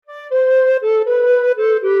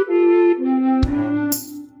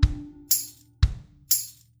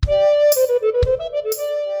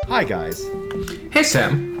Hi, guys. Hey,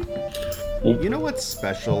 Sam. You know what's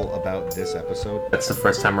special about this episode? That's the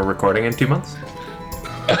first time we're recording in 2 months.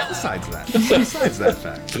 Besides that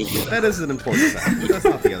fact. That is an important fact, but that's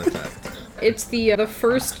not the other fact. It's the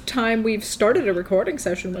first time we've started a recording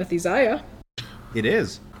session with Isaiah. It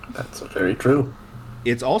is. That's very true.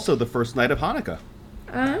 It's also the first night of Hanukkah.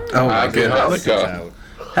 Oh my good goodness. Hanukkah.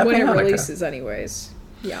 When it Hanukkah. releases, anyways.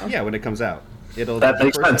 Yeah. Yeah, when it comes out. It'll That be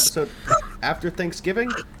makes the first sense. episode after Thanksgiving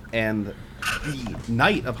and the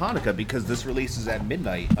night of Hanukkah, because this releases at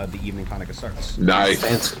midnight of the evening Hanukkah starts. Nice.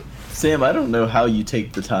 Fancy. Sam, I don't know how you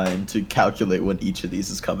take the time to calculate when each of these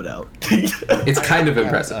is coming out. It's kind of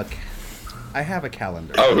impressive. I have a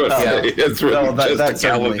calendar. I was gonna say, it's really No, that just a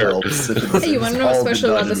certainly calendar. helps. Hey, you want to know what's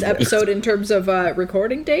special about this episode in terms of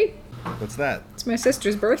recording date? What's that? It's my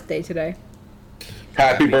sister's birthday today.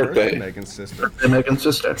 Happy birthday. Megan's sister. Megan's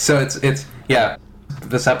sister. So it's yeah.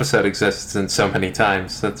 This episode exists in so many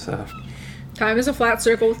times. That's Time is a flat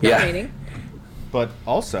circle with no Yeah. meaning. But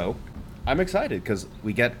also, I'm excited because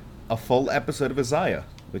we get a full episode of Isaiah,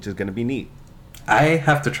 which is going to be neat. I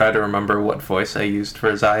have to try to remember what voice I used for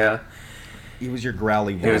Isaiah. He was your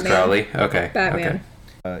growly It was voice. growly. Okay. Batman.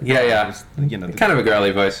 Okay. Yeah. It was, you know, the, Kind of a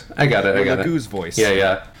growly voice. I got it. I got the it. goose voice.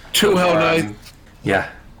 Yeah. Two Hell Knights. Yeah.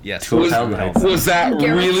 Yes. Two Was, Hell Knights. was that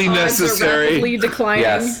Garrett's really odds are necessary? rapidly declining.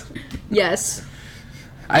 Yes. Yes.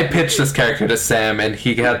 I pitched this character to Sam, and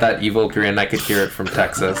he had that evil grin. I could hear it from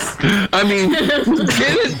Texas. I mean, you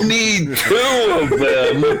didn't need two of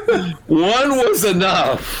them. One was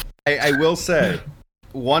enough. I will say,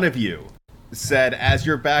 one of you said as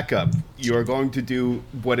your backup, you are going to do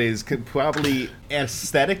what is probably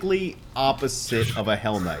aesthetically opposite of a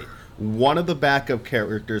Hell Knight. One of the backup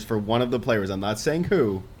characters for one of the players, I'm not saying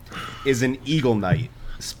who, is an Eagle Knight.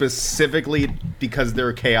 Specifically because they're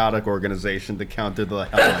a chaotic organization to counter the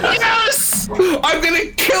Hell Knights. Yes! I'm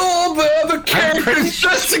gonna kill all the other characters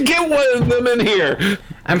just to get one of them in here.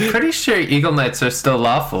 I'm pretty sure Eagle Knights are still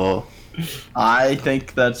lawful. I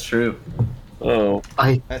think that's true. Oh.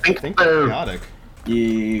 I I think think they're they're, chaotic.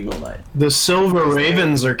 Eagle Knight. the Silver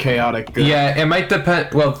Ravens are chaotic good. Yeah, it might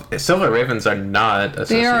depend. Well, Silver Ravens are not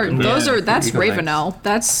They are. associated with Those are. That's Eagle Knights. Ravenel.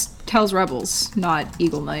 That's Tells Rebels, not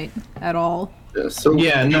Eagle Knight at all. So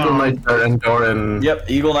Yeah, no. Eagle Knights are Andoran. Yep,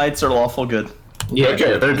 Eagle Knights are lawful good. Yeah,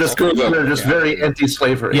 Okay, they're just screw them. they're just very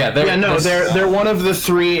anti-slavery. Yeah, Yeah, no, they're one of the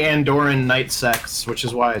three Andoran knight sects, which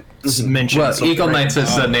is why this is mentioned. Well, so Eagle great. Knights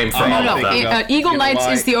is the name for Oh, all No, of them. Eagle You know Knights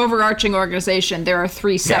why? is the overarching organization. There are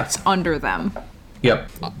three sects under them.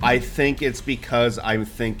 Yep. I think it's because I'm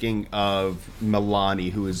thinking of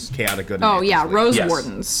Milani, who is chaotic good. and Oh yeah, anti-slave. Rose Yes.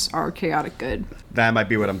 Wardens are chaotic good. That might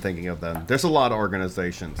be what I'm thinking of then. There's a lot of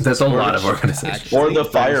organizations. There's a lot of organizations. Or the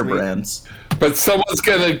Actually, firebrands. But someone's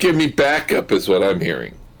gonna give me backup, is what I'm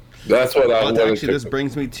hearing. That's what I Well, want actually, this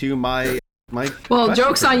brings me to my Well, question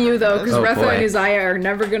joke's for on you though, because Oh, Retha boy. and Isaiah are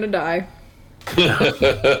never gonna die.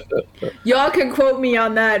 Y'all can quote me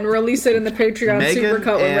on that and release it in the Patreon Megan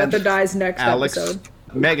supercut when and Retha dies next Alex. episode.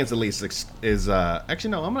 Megan's at least is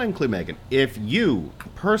actually no. I'm gonna include Megan. If you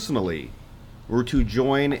personally were to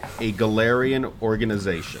join a Galarian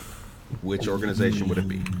organization, which organization would it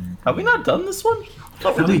be? Have we not done this one?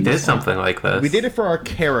 I thought we did something like this. We did it for our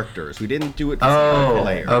characters. We didn't do it for our Oh,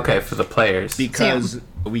 players. okay, for the players. Because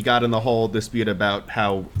we got in the whole dispute about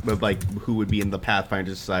how, like, who would be in the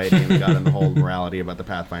Pathfinder Society, and we got in the whole morality about the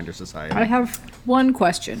Pathfinder Society. I have one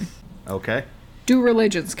question. Okay. Do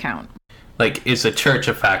religions count? Like, is a church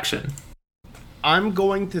a faction? I'm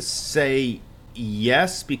going to say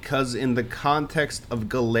yes, because in the context of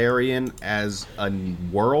Galarian as a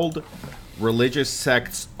world, religious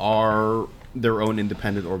sects are their own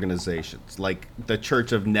independent organizations. Like, the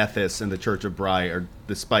Church of Nethys and the Church of Bry are,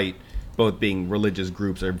 despite both being religious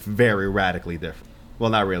groups, are very radically different. Well,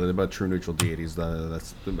 not really. They're both true neutral deities.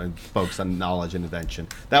 That's focused on knowledge and invention.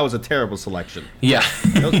 That was a terrible selection. Yeah.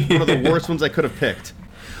 That was one of the worst ones I could have picked.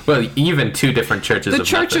 Well, even two different churches The of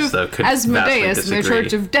Church Memphis, of though, could Asmodeus vastly and the disagree.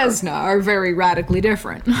 Church of Desna are very radically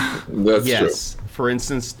different. That's Yes. For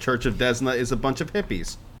instance, Church of Desna is a bunch of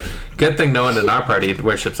hippies. Good thing no one in our party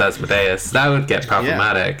worships Asmodeus. That would get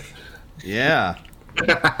problematic. Yeah.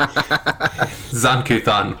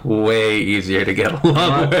 Zancuthon, way easier to get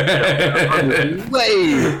along with.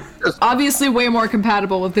 Way Obviously way more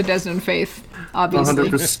compatible with the Desnan faith. Obviously.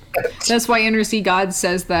 100%. That's why Inner Sea God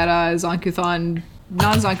says that Zancuthon,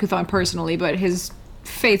 not Zancuthon personally, but his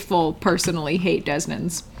faithful personally hate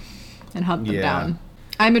Desnans and hunt them Yeah. down.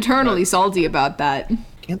 I'm eternally salty about that.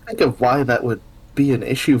 Can't think of why that would be an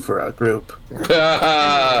issue for our group. true.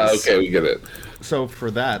 Okay, we get it. So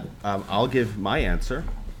for that, I'll give my answer.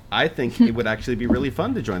 I think it would actually be really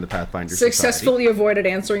fun to join the Pathfinder Successfully avoided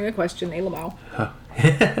answering the question, Lamau.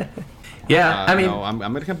 Yeah, I mean, no, I'm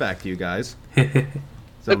going to come back to you guys. So,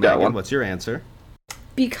 I've got Megan, one. what's your answer?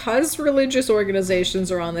 Because religious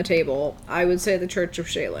organizations are on the table, I would say the Church of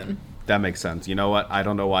Shaylin. That makes sense. You know what? I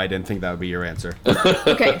don't know why I didn't think that would be your answer.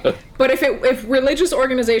 Okay, but if religious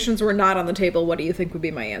organizations were not on the table, what do you think would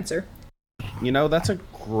be my answer? You know, that's a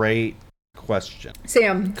great question.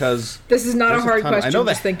 Sam, Because this is not a there's a hard ton- I question, know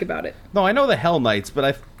that- just think about it. no, I know the Hell Knights,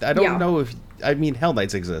 but I don't Yeah. know if I mean Hell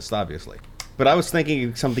Knights exist, obviously. But I was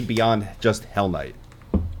thinking something beyond just Hell Knight.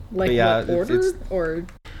 Like yeah, what order? it's- Or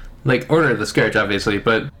like Order of the Scourge, obviously,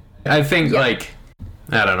 but I think Yeah. like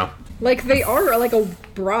I don't know. like they are like a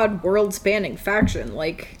broad world-spanning faction.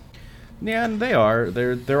 Like Yeah, and they are.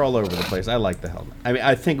 They're all over the place. I like the Hell Knight. I mean,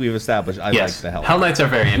 I think we've established I like Yes, the Hell Hell Knight. Knights are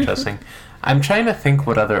very interesting. I'm trying to think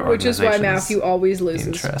what other which is organizations why Matthew always loses.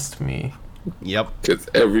 interest me. Yep. Because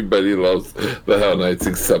everybody loves the Hell Knights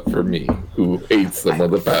except for me, who hates them on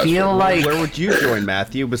the past. Feel like Where would you join,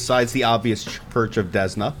 Matthew, besides the obvious Church of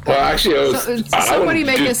Desna? Well, actually, I was. Somebody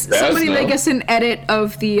I make us an edit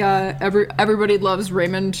of the Everybody Loves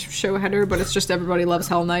Raymond show header, but it's just Everybody Loves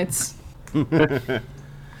Hell Knights.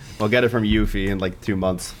 I'll get it from Yuffie in like 2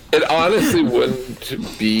 months. It honestly wouldn't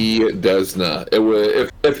be Desna. It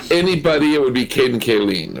would, if anybody, it would be Caden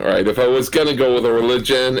Kayleen. All right, if I was gonna go with a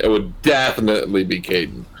religion, it would definitely be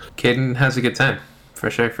Caden. Caden has a good time.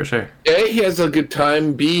 For sure, for sure. A, he has a good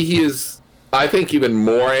time. B, he is, I think, even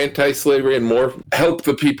more anti-slavery and more help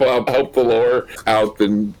the people out, help the lore out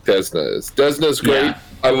than Desna is. Desna's great. Yeah.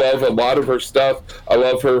 I love a lot of her stuff. I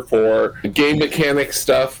love her for game mechanic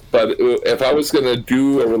stuff. But if I was going to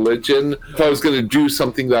do a religion, if I was going to do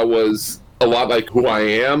something that was a lot like who I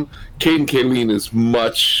am, Caden Kayleen is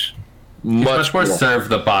much Much more serve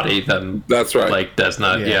the body than That's right. like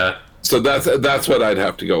Desna. Yeah. Yeah. So that's what I'd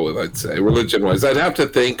have to go with. I'd say religion-wise, I'd have to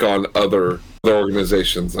think on other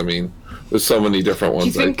organizations. I mean, there's so many different Do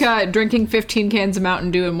you ones. think drinking 15 cans of Mountain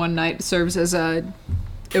Dew in one night serves as a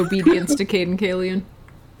obedience to Caden Kalian?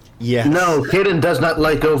 Yeah. No, Hayden does not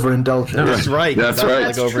like overindulgence. That's right. That's He doesn't right.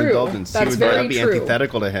 Like That's true. overindulgence. That's he would very be true.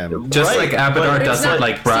 antithetical to him. Just Right, like Abadar but- doesn't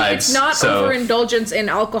like bribes. See, it's not so overindulgence in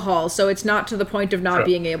alcohol, so it's not to the point of not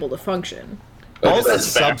being able to function. Also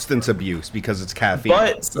That's fair. substance abuse because it's caffeine.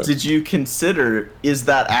 But did you consider, is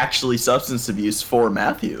that actually substance abuse for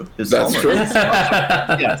Matthew? His That's tolerance? true.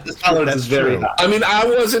 Yes, his tolerance is very true. high. I mean, I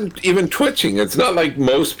wasn't even twitching. It's not like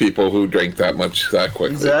most people who drink that much that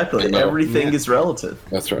quickly. Exactly. You know? Everything is relative.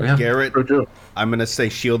 That's right. Yeah. Garrett, True, true. I'm gonna say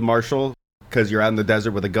shield marshal because you're out in the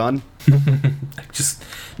desert with a gun. just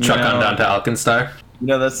chuck on down to Alkenstar. You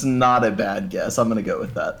know, that's not a bad guess. I'm going to go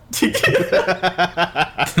with that.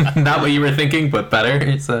 Not what you were thinking, but better.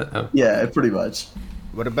 Is that, oh. Yeah, pretty much.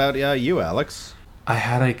 What about you, Alex? I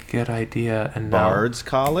had a good idea, and now Bard's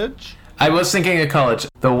College. I was thinking of college,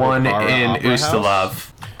 the one Bar in Opera House?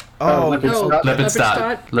 Ustalav. Oh, Lippstadt.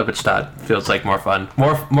 Lippstadt. Lippstadt feels like more fun.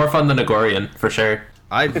 More fun than Agorian, for sure.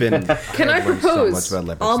 I've been. Can I I've learned propose so much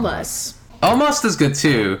about Lippstadt. Almas? Almost is good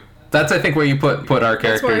too. That's I think where you put our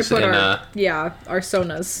That's where I characters put in. our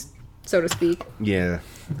sonas, so to speak. Yeah.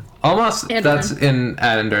 Almost Anduin. that's in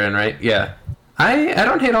Anduin, right? Yeah. I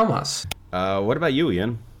don't hate Almost. What about you,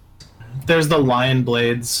 Ian? There's the Lion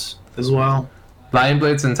Blades as well. Lion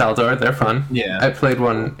Blades and Taldor, they're fun. Yeah. I played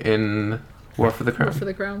one in War for the Crown. For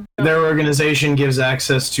the crown. Their organization gives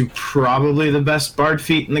access to probably the best bard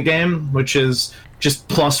feat in the game, which is just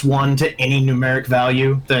 +1 to any numeric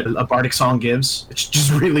value that a bardic song gives. It's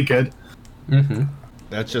just really good. Mm-hmm.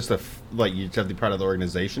 That's just like you just have to be part of the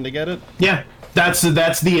organization to get it. Yeah, that's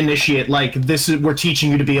the initiate. Like we're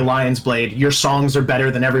teaching you to be a Lion's Blade. Your songs are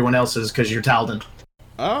better than everyone else's because you're Taldan.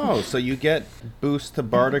 Oh, so you get boost to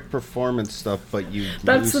bardic performance stuff, but you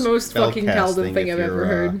That's lose the most fucking spellcasting Taldan thing if I've ever you're,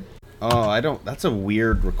 heard. Oh, I don't. That's a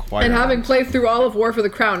weird requirement. And having played through all of War for the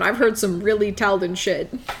Crown, I've heard some really Taldan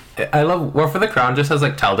shit. I love War for the Crown just has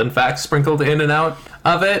like Taldan facts sprinkled in and out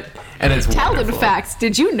of it, and it's Taldan wonderful. facts.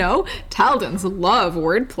 Did you know Taldans love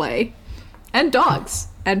wordplay? And dogs.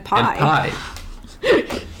 And pie. And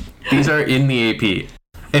pie. These are in the AP.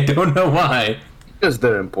 I don't know why. Because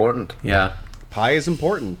they're important. Yeah. Pie is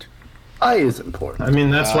important. I is important. I mean,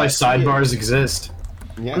 that's why sidebars exist.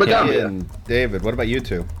 Yeah. Magambia. Ian, David, what about you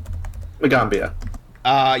two? Magambia.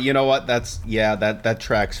 You know what? That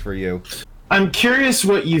tracks for you. I'm curious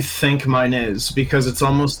what you think mine is, because it's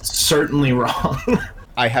almost certainly wrong.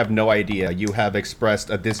 I have no idea. You have expressed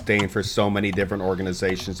a disdain for so many different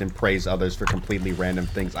organizations and praise others for completely random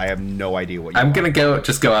things. I have no idea what you I'm want. gonna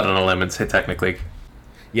just go out on a limb and say technically.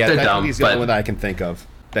 Yeah, they're that dumb, is the only but- one that I can think of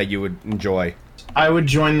that you would enjoy. I would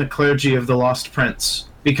join the clergy of the Lost Prince.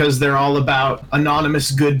 because they're all about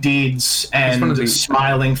anonymous good deeds one of and these-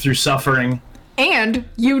 smiling through suffering. And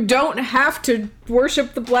you don't have to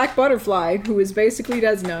worship the black butterfly, who is basically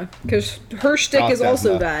Desna, because her shtick is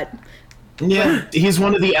also Desna. that. Yeah, he's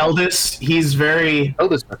one of the eldest. He's very,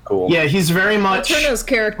 Eldest are cool. yeah, he's very much. Alterno's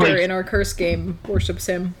character like- in our curse game worships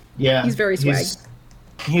him. Yeah, He's very swag.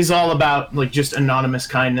 He's all about like just anonymous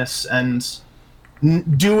kindness and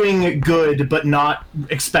doing good, but not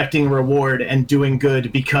expecting reward, and doing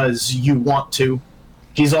good because you want to.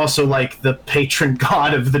 He's also like the patron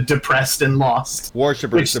god of the depressed and lost.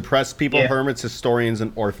 Worshippers, Which- depressed people, yeah. hermits, historians,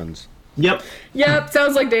 and orphans. Yep. Yep,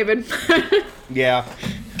 sounds like David. Yeah.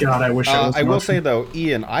 God, I wish I was. I will more- say, though,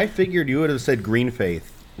 Ian, I figured you would have said Green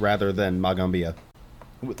Faith rather than Magambia.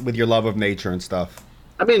 With your love of nature and stuff.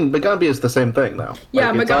 I mean, Magambia is the same thing, though.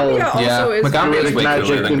 Yeah, Like, it's all Magambia also is Magambia is druidic way cooler magic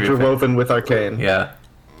than Green Faith. interwoven with arcane. Yeah.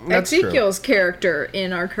 That's true. Ezekiel's character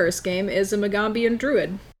in our curse game is a Magambian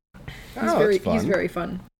druid. Oh, He's that's fun. very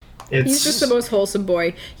fun. It's He's just the most wholesome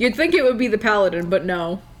boy. You'd think it would be the paladin, but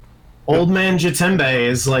no. Old man Jatembe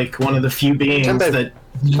is like one of the few beings Jatembe that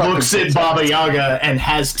looks at Baba Yaga and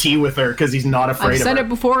has tea with her because he's not afraid I've of said her. it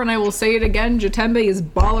before and I will say it again. Jatembe is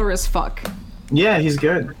baller as fuck. Yeah, he's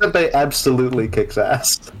good. Jatembe absolutely kicks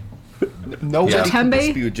ass. Nobody Yeah. can Jatembe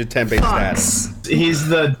dispute Jatembe's status. Fucks. He's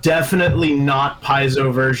the definitely not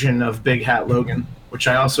Paizo version of Big Hat Logan, which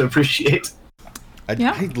I also appreciate.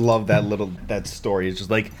 Yeah. I love that story. It's just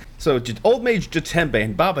like, so old mage Jatembe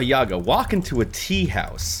and Baba Yaga walk into a tea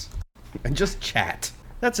house and just chat.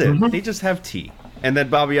 That's it. Mm-hmm. They just have tea. And then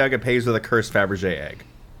Baba Yaga pays with a cursed Fabergé egg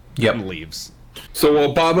and Yep. leaves. So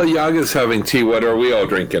while Baba Yaga's having tea, what are we all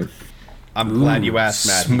drinking? I'm glad you asked,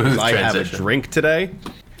 Matt. smooth Because I have a transition. drink today.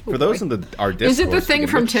 For those in our Discord, Is it the thing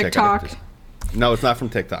from TikTok? No, it's not from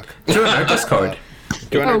TikTok. Join our Discord.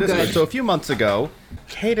 Join our Oh, Discord. good. So a few months ago,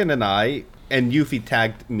 Kaden and I and Yuffie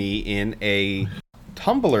tagged me in a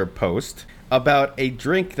Tumblr post about a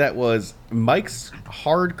drink that was Mike's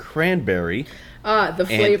Hard Cranberry The and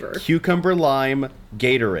flavor. Cucumber Lime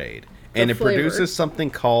Gatorade. And The it flavor. produces something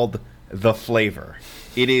called the flavor.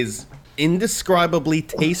 It is indescribably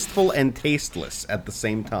tasteful and tasteless at the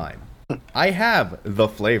same time. I have the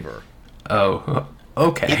flavor. Oh, It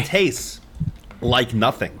okay. tastes like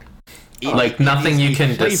nothing. Like It nothing is you a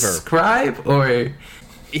can flavor. describe, or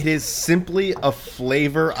It is simply a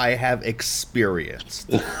flavor I have experienced.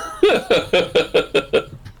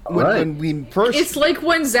 When we first, It's like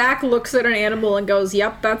when Zach looks at an animal and goes,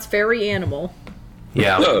 "Yep, that's very animal."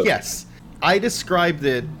 yeah. yes, I described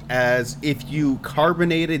it as if you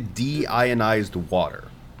carbonated deionized water.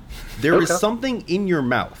 There is Okay. something in your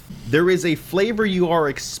mouth. There is a flavor you are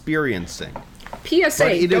experiencing. But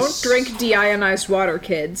PSA: it Don't is- drink deionized water,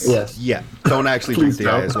 kids. Yes. Yeah, don't actually drink Please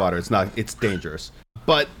don't. deionized water. It's dangerous.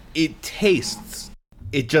 But it tastes.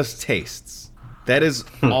 It just tastes. That is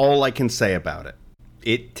all I can say about it.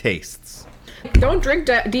 It tastes. Don't drink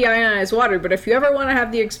deionized water, but if you ever want to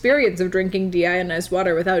have the experience of drinking deionized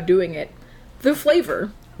water without doing it, the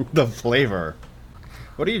flavor. The flavor.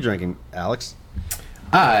 What are you drinking, Alex?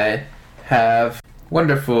 I have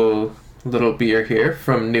wonderful little beer here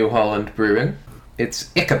from New Holland Brewing. It's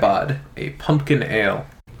Ichabod, a pumpkin ale.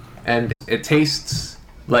 And it tastes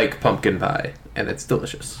like pumpkin pie, and it's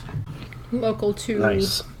delicious. Local to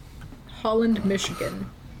Nice. Holland, Michigan.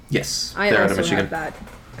 Yes, I they're out also of Michigan. have that.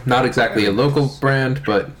 Not exactly a local brand,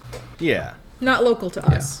 but Yeah. Not local to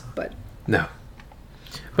us, but no.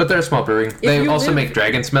 But they're a small brewing. They you also live- make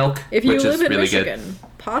Dragon's Milk, if you which live is in really Michigan, good.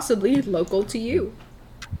 possibly local to you.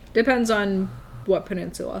 Depends on what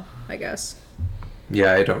peninsula, I guess.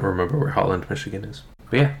 Yeah, I don't remember where Holland, Michigan is.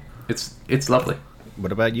 But yeah, it's lovely.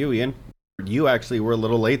 What about you, Ian? You actually were a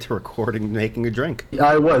little late to recording making a drink.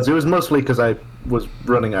 I was. It was mostly because I was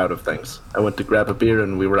running out of things. I went to grab a beer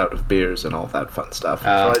and we were out of beers and all that fun stuff. So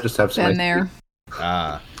I just have some. Been there.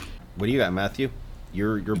 What do you got, Matthew?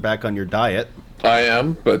 You're back on your diet. I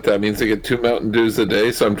am, but that means I get 2 Mountain Dews a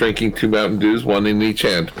day, so I'm drinking 2 Mountain Dews, one in each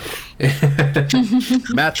hand.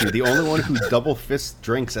 Matthew, the only one who double fist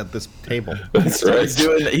drinks at this table. That's right.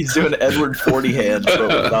 He's doing Edward 40 hands, but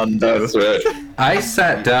with Mountain Dew. That's right. I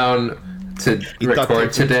sat down to He ducked record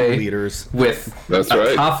into 2 today liters. with That's a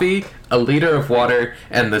right. coffee, a liter of water,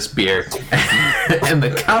 and this beer. And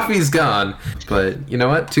the coffee's gone. But you know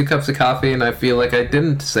what? 2 cups of coffee, and I feel like I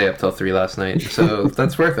didn't stay up till 3 last night. So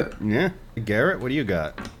that's worth it. Yeah. Garrett, what do you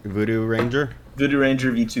got? Voodoo Ranger? Voodoo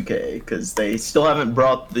Ranger V2K, because they still haven't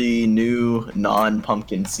brought the new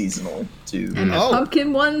non-pumpkin seasonal to. And the Oh.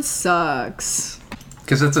 pumpkin one sucks.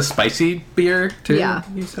 Because it's a spicy beer, too? Yeah.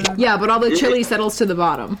 You said? Yeah, but all the chili settles to the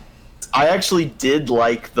bottom. I actually did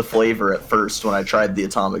like the flavor at first when I tried the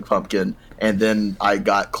atomic pumpkin, and then I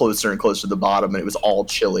got closer and closer to the bottom, and it was all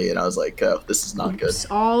chili, and I was like, oh, this is not good. It's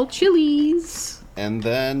all chilies. And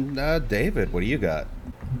then, David, what do you got?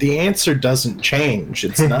 The answer doesn't change.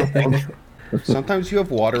 It's nothing. Sometimes you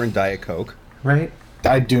have water and Diet Coke. Right?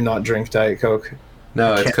 I do not drink Diet Coke.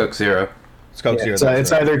 No, it's Can't- Coke Zero. It's Coke Zero. So that's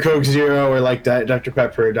it's right. either Coke Zero or like Dr.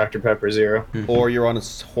 Pepper or Dr. Pepper Zero. Or you're on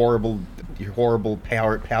horrible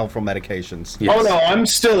powerful medications. Yes. Oh no, I'm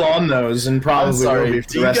still on those and I'm probably will sorry. be for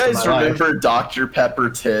Do the you rest of guys my life. remember Dr. Pepper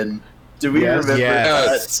 10? Do we Yes. remember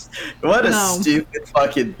Yes. that? What a No. stupid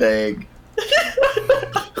fucking thing.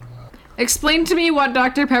 Explain to me what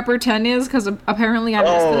Dr. Pepper 10 is, because apparently I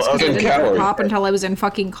missed this because I okay, didn't calorie. pop until I was in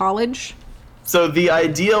fucking college. So the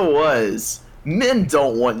idea was men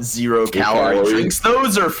don't want 0-calorie calorie. drinks.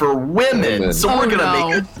 Those are for women. Women. So Oh, we're gonna no.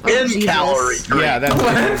 make a Oh, 10-calorie Jesus. drink. Yeah,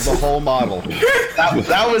 that's the whole model.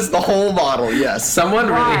 that was the whole model. Yes. Someone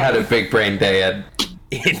really Why? had a big brain day, Ed.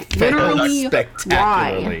 It Literally, failed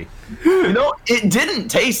spectacularly. You know, it didn't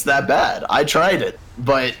taste that bad. I tried it,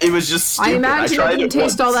 but it was just stupid. I imagine tried it didn't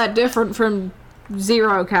taste once. all that different from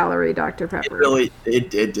 0-calorie Dr. Pepper. It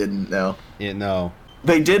didn't. No. No.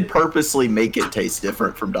 They did purposely make it taste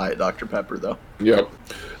different from Diet Dr. Pepper, though. Yep.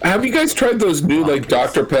 Have you guys tried those new like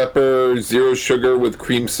Dr. Pepper Zero Sugar with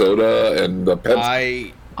cream soda and the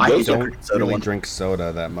Pepsi? I hate the don't cream soda really one. drink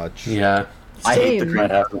soda that much. Yeah. I hate the Same. cream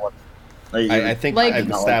soda one. I think Like, I've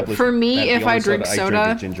established For me, that the if I only drink I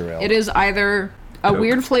soda, is ginger ale. it is either a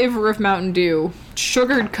weird flavor of Mountain Dew,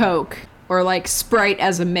 sugared Coke, or like Sprite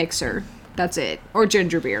as a mixer. That's it. Or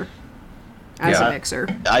ginger beer as Yeah. a mixer.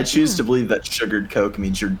 I choose to believe that sugared Coke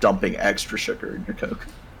means you're dumping extra sugar in your Coke.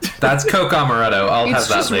 That's Coke Amaretto. I'll It's have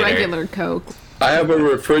that just later. regular Coke. I have a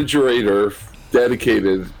refrigerator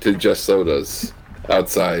dedicated to just sodas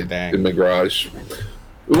outside Dang. in my garage.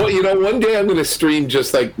 Well, you know, one day I'm going to stream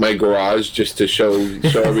just like my garage just to show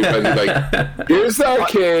everybody like, here's the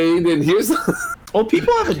arcade and here's the... Well,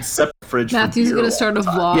 people have a separate fridge. Matthew's for beer gonna all start a the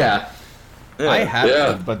time. vlog. Yeah. I have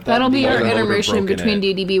Yeah. it, but That'll be the our motor intermission broke in between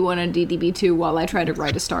it. DDB1 and DDB2 while I try to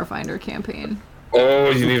write a Starfinder campaign.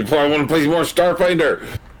 Oh, you need to play. I want to play more Starfinder.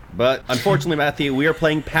 But unfortunately, Matthew, we are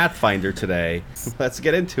playing Pathfinder today. Let's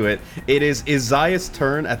get into it. It is Isaiah's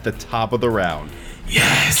turn at the top of the round.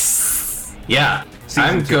 Yes. Yeah.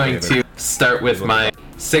 I'm 2, going David. to start with my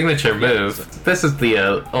signature move. This is the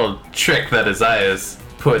old trick that Isaiah's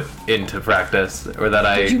put into practice, or that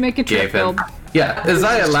I Did you make a trick gave him. build? Yeah,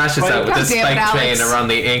 Isaiah lashes out with God this damn it, spike chain Alex. around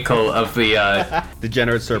the ankle of the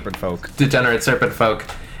Degenerate Serpent Folk. degenerate serpent folk.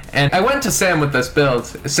 And I went to Sam with this build,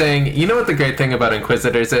 saying, you know what the great thing about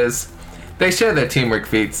Inquisitors is? They share their teamwork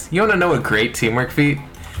feats. You want to know a great teamwork feat?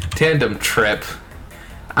 Tandem trip.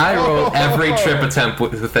 I roll every trip attempt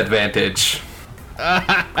with advantage.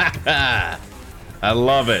 I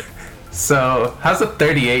love it. So, how's a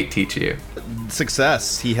 38 teach you?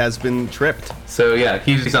 Success. He has been tripped. So yeah,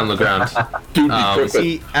 he's on the ground. Dude, be tripping.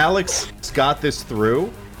 See, Alex got this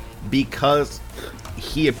through because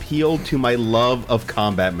he appealed to my love of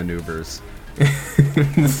combat maneuvers.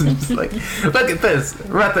 It's like, look at this.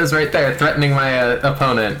 Ruther's right there, threatening my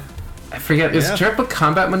opponent. I forget, is Yeah. trip a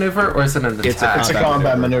combat maneuver or is it an attack? It's a It's a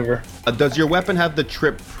combat maneuver. Does your weapon have the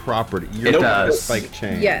trip property? It does. Spike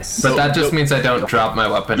chain. Yes. But that just means I don't drop my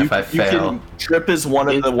weapon if I fail. Trip is one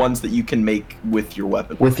of the ones that you can make with your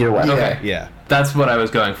weapon. With your weapon. Okay, Yeah. that's what I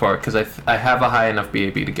was going for because I have a high enough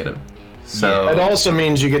BAB to get him. So It also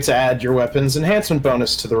means you get to add your weapon's enhancement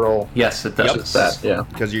bonus to the roll. yes, it does. That, yeah.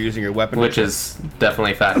 Because you're using your weapon. Which is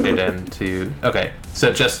definitely factored into. Okay,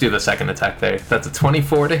 so just do the second attack there. That's a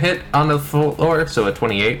 24 to hit on the floor, so a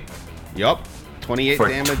 28 Yup. 28 for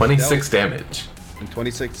damage. 26 dealt. damage. And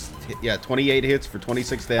 26. Yeah, 28 hits for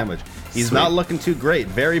 26 damage. He's Sweet. not looking too great.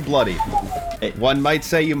 Very bloody. Hey. One might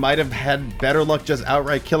say you might have had better luck just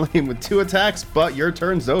outright killing him with 2 attacks, but your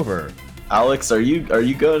turn's over. Alex, are you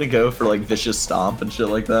going to go for like vicious stomp and shit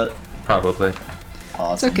like that? Probably. It's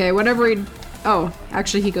Awesome. okay. Whenever he... Oh,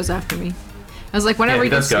 actually, he goes after me. I was like, whenever Yeah, he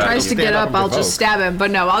he does go after tries you. to get Stand up up, and I'll provoke. just stab him.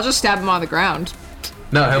 But no, I'll just stab him on the ground.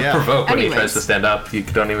 No, he'll Yeah. provoke when he Anyways. tries to stand up. You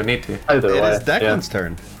don't even need to. Either It way. is Declan's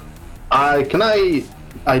turn. Can I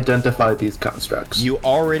identify these constructs? You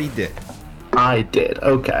already did. I did.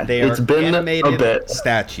 Okay. They are It's been animated a bit.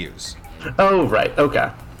 statues. Oh, right. Okay.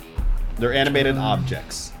 They're animated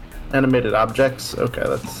objects. Animated objects. Okay,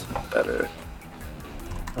 that's better.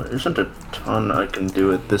 There isn't a ton I can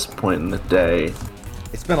do at this point in the day.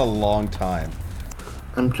 It's been a long time.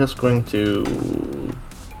 I'm just going to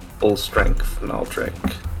full strength Maldrick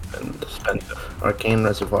and spend the arcane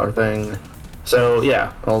reservoir thing. So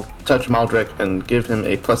yeah, I'll touch Maldrick and give him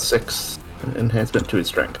a +6 enhancement to his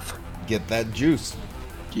strength. Get that juice.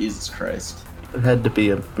 Jesus Christ. There had to be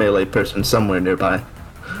a melee person somewhere nearby.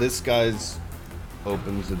 This guy's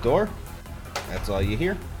opens the door. That's all you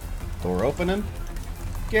hear. Door opening.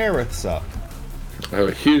 Gareth's up. I have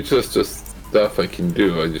a huge list of stuff I can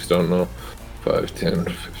do. I just don't know. 5, 10,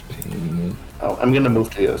 15. Oh, I'm gonna move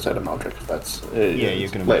to the other side of Maldrick if that's You're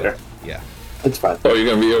gonna later. move. Yeah. It's fine. Oh, you're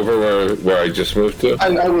gonna be over where I just moved to?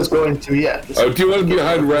 I was going to, yeah. Oh, do you want to be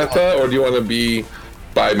behind Retha or do you want to be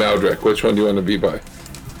by Maldrick? Which one do you want to be by?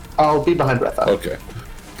 I'll be behind Retha. Okay.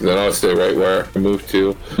 Then I'll stay right where I moved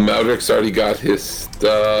to. Maldrick's already got his.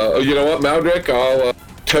 Oh, you know what, Maldrick? I'll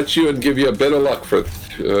touch you and give you a bit of luck for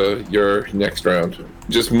your next round.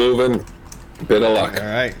 Just moving, bit of luck. All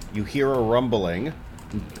right. You hear a rumbling,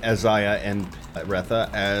 Isaiah and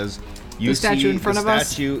Retha, as you The statue see in front the of us?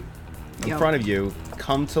 statue in Yep. front of you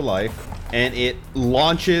come to life, and it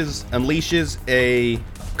unleashes a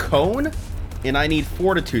cone, and I need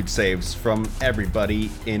fortitude saves from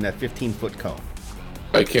everybody in a 15-foot cone.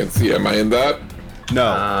 I can't see. Am I in that?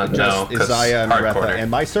 No, No, just 'cause Isaiah and hard Retha corner.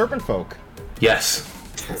 and my serpent folk. Yes.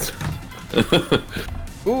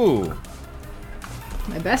 Ooh,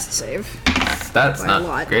 My best save. That's By a not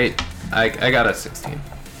lot. great. I got a 16.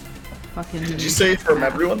 Fucking. Did you say from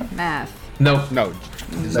everyone? Nope. no,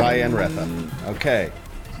 Isaiah and Retha. Okay.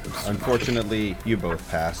 Unfortunately, you both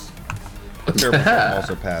pass. Serpent folk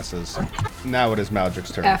also passes. Now it is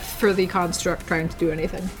Maldrick's turn. F for the construct trying to do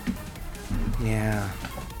anything. Yeah.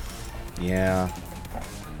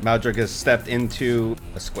 Maldrick has stepped into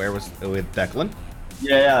a square with Declan.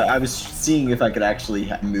 Yeah, I was seeing if I could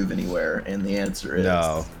actually move anywhere, and the answer is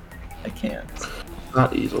No. I can't.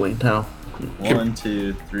 Not easily, no. 1,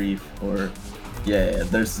 2, 3, 4. Yeah,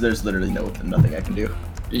 there's literally nothing I can do.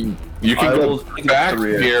 You I can go will take back the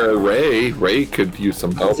rear. near Ray. Ray could use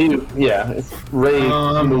some help. Yeah, if Ray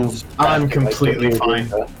moves. I'm back, completely like,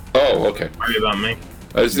 fine. Oh, okay. Worry about me.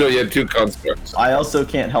 I just know you had 2 constructs. I also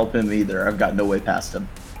can't help him either. I've got no way past him.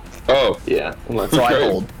 Oh, Yeah, unless So I Okay.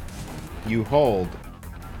 hold. You hold.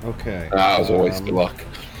 Okay. that was a waste of luck.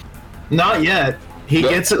 Not yet. He No.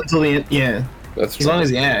 gets it until the end. Yeah, That's as long as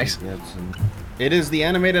he acts. It is the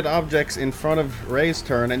animated objects in front of Ray's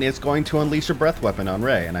turn, and it's going to unleash a breath weapon on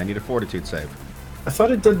Ray, and I need a fortitude save. I thought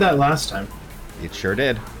it did that last time. It sure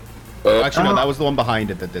did. Oh, Actually, no, Oh. that was the one behind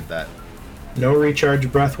it that did that. No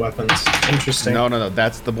recharge breath weapons. Interesting. No,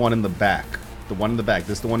 that's the one in the back. The one in the back.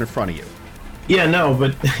 This is the one in front of you. Yeah, no,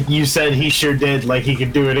 but you said he sure did. Like he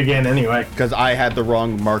could do it again anyway. Because I had the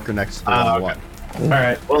wrong marker next to the wrong okay. one. All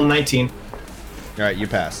right. Well, 19. All right, you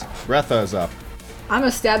pass. Retha is up. I'm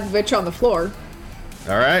gonna stab the bitch on the floor.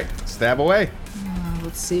 All right, stab away.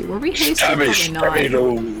 Let's see. Were we hasted? Probably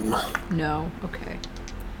not. No. Okay.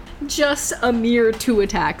 Just a mere 2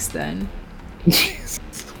 attacks then.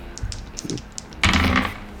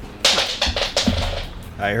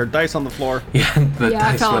 I heard dice on the floor. Yeah, the Yeah,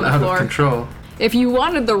 I dice fell on went the out floor. of control. If you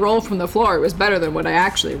wanted the roll from the floor, it was better than what I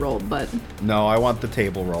actually rolled, but No, I want the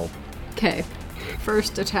table roll. okay.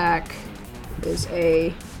 First attack is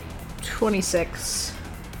a 26.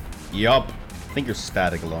 Yup. I think your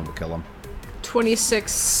static alone will kill him.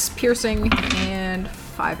 26 piercing and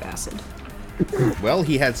 5 acid. Well,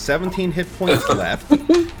 he had 17 hit points left.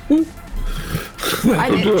 I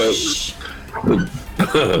did. Shh.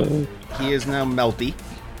 He is now melty.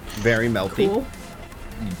 Very melty. Cool.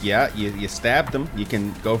 Yeah, you stabbed him. You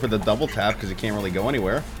can go for the double tap because you can't really go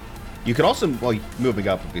anywhere. You could also, well, moving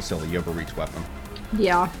up would be silly. You have a reach weapon.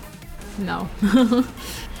 Yeah. No.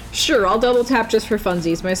 Sure, I'll double tap just for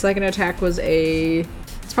funsies. My second attack was a...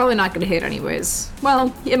 It's probably not going to hit anyways.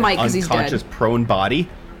 Well, it might because he's Unconscious dead. prone body.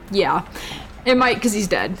 Yeah. It might because he's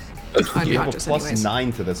dead. You have a Unconscious plus anyways.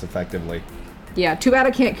 9 to this effectively. Yeah, too bad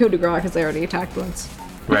I can't coup de grace because I already attacked once.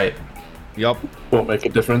 Right. Yup. won't make a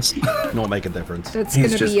difference. Won't make a difference. That's He's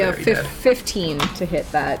going to just be a very dead. 15 to hit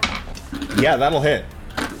that. Yeah, that'll hit.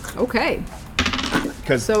 Okay.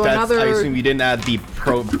 Because So I another- assume you didn't add the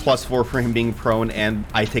 +4 for him being prone, and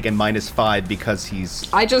I take a -5 because he's...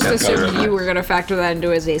 I just Yeah, assumed cover. you were going to factor that into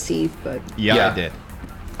his AC, but Yeah, Yeah. I did.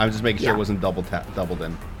 I'm just making sure Yeah. it wasn't doubled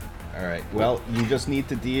in. All right. Well, you just need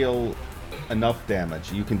to deal enough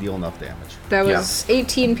damage. You can deal enough damage. that Yeah. was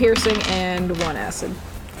 18 piercing and 1 acid.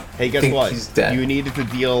 Hey, guess Think what? he's dead. You needed to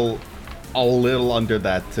deal a little under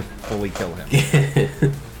that to fully kill him.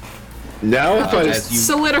 now if I As you,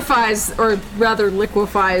 Solidifies, or rather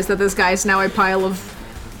liquefies, that this guy's now a pile of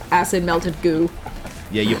acid melted goo.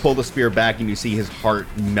 yeah, you pull the spear back and you see his heart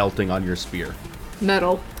melting on your spear.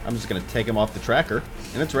 Metal. I'm just gonna take him off the tracker,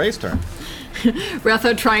 and it's Ray's turn.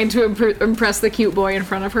 Retha trying to impress the cute boy in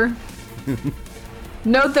front of her.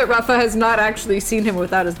 Note that Retha has not actually seen him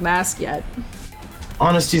without his mask yet.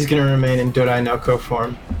 Honesty's gonna remain in Dodai Noko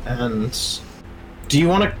form. And do you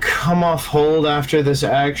want to come off hold after this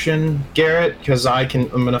action, Garrett? Because I'm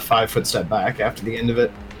gonna 5-foot step back after the end of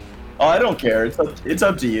it. Oh, I don't care. It's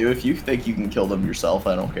up to you. If you think you can kill them yourself,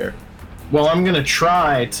 I don't care. Well, I'm gonna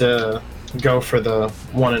try to go for the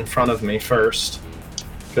one in front of me first,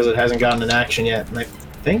 because it hasn't gotten an action yet, and I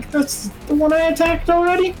think that's the one I attacked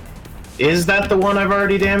already? Is that the one I've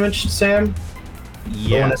already damaged, Sam? The one in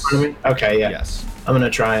Yes. front of me? Okay, yeah. Yes. I'm gonna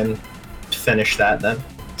try and finish that then.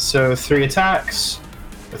 So 3 attacks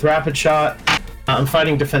with rapid shot. I'm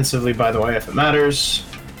fighting defensively, by the way, if it matters,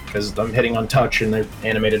 because I'm hitting on touch and they're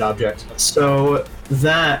animated objects. So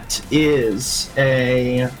that is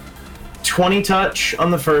a 20 touch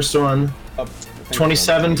on the first one,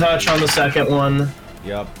 27 touch on the second one,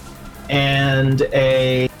 Yep. and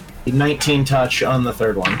a 19 touch on the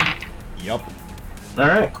third one. Yep.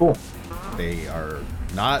 Alright, cool. They are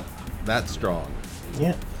not that strong.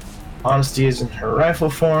 Yeah. Honesty is in her rifle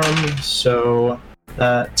form, so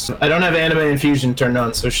that... I don't have anime infusion turned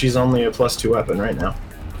on, so she's only a +2 weapon right now.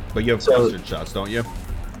 But you have So- clustered shots, don't you?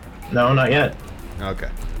 No, not yet. Okay.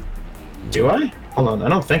 Do I? Hold on, I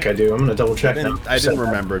don't think I do. I'm gonna double check now. I didn't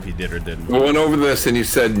remember if you did or didn't. We went over this and you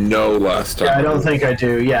said no last time. Yeah, I don't think I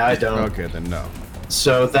do. Yeah, I don't. Okay, then no.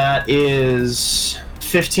 So that is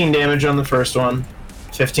 15 damage on the first one,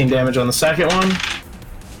 15 damage on the second one.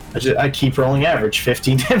 I keep rolling average.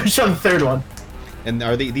 15 damage on the third one. And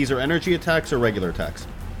are these are energy attacks or regular attacks?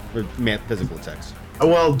 Or physical attacks?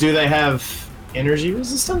 Well, do they have energy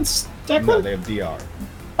resistance, Declan? No, they have DR.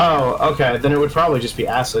 Oh, okay. Then it would probably just be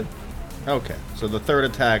acid. Okay, so the third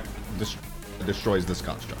attack destroys this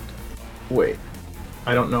construct. Wait.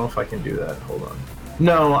 I don't know if I can do that. Hold on.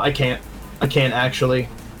 No, I can't. I can't actually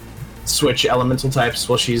switch elemental types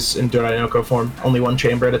while she's in Dorainoko form. Only one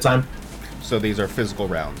chamber at a time. So these are physical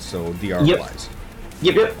rounds, so DR Yep. applies.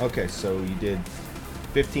 Yep. Okay, so you did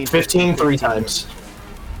 15. 15 3 times.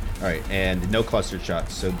 Alright, and no clustered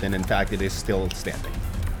shots, so then in fact it is still standing.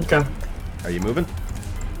 Okay. Are you moving?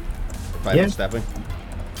 Five Yeah. stepping?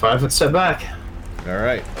 5-foot step back.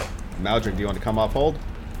 Alright. Maldrick, do you want to come off hold?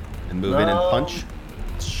 And move in and punch?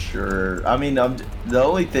 Sure. I mean, the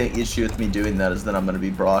only issue with me doing that is that I'm going to be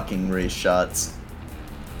blocking raised shots.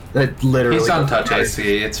 That literally. He's on touch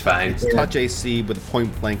AC. It's fine. It's touch AC with a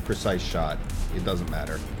point blank precise shot. It doesn't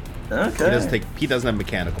matter. Okay. He doesn't have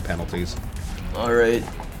mechanical penalties. All right.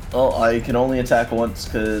 Well, I can only attack once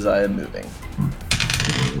because I am moving.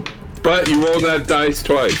 But you roll that dice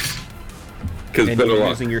twice. Because And better you're luck.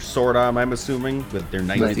 using your sword arm, I'm assuming, with their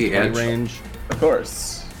 90 the edge. range. Of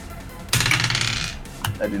course.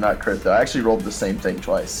 I do not crit though. I actually rolled the same thing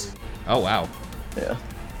twice. Oh, wow. Yeah.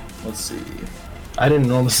 Let's see. I didn't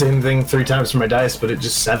roll the same thing 3 times for my dice, but it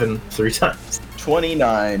just 7 3 times.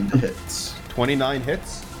 29 hits. 29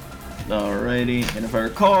 hits? Alrighty. And if I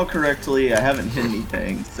recall correctly, I haven't hit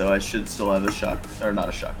anything, so I should still have a shock, or not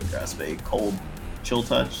a chakra grasp, a cold chill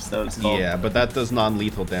touch. Is that what it's called? Yeah, but that does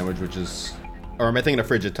non-lethal damage, which is... Or am I thinking of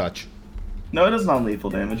frigid touch? No, it is non-lethal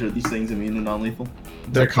damage. Are these things immune to non-lethal?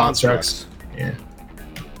 They're constructs. Yeah.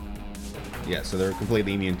 Yeah, so they're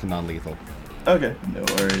completely immune to non-lethal. Okay, no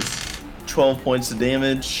worries. 12 points of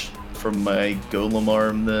damage from my golem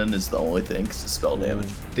arm then is the only thing, 'cause it's spell damage.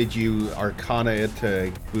 Did you Arcana it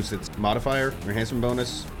to boost its modifier, or enhancement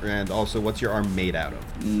bonus? And also, what's your arm made out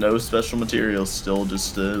of? No special materials, still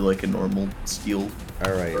just like a normal steel.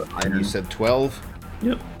 Alright, Or and you iron. said 12?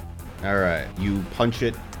 Yep. Alright, you punch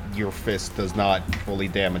it, your fist does not fully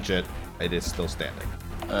damage it. It is still standing.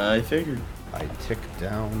 I figured. I tick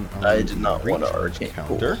down on I did not the want to recharge arcane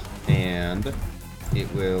counter, and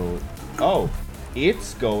it will... Oh,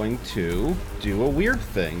 it's going to do a weird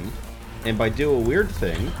thing, and by do a weird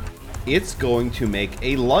thing, it's going to make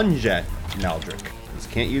a lunge at Maldrick. This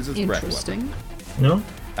can't use its breath weapon. Interesting. No?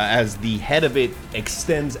 As the head of it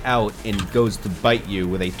extends out and goes to bite you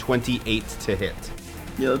with a 28 to hit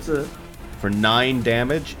Yeah, that's it. for 9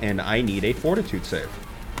 damage, and I need a fortitude save.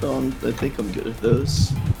 I think I'm good at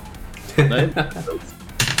those.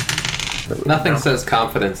 Nothing says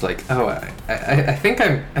confidence like, oh, I think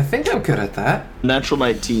I'm good at that. Natural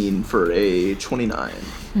 19 for a 29.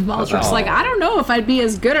 Maldrick's Oh. like, I don't know if I'd be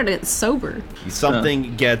as good at it sober.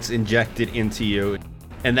 Something gets injected into you,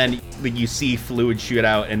 and then you see fluid shoot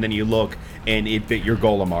out, and then you look, and it bit your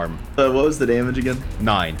golem arm. What was the damage again?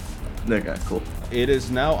 9. Okay, cool. It is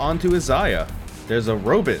now on to Isaiah. There's a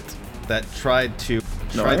robot that tried to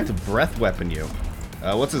breath weapon you.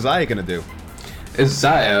 What's Isaiah gonna do?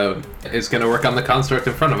 Isaiah is going to work on the construct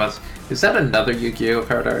in front of us. Is that another Yu-Gi-Oh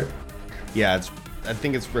card art? Yeah, I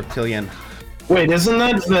think it's reptilian. Wait, isn't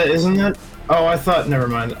that Oh, I thought. Never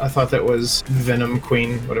mind. I thought that was Venom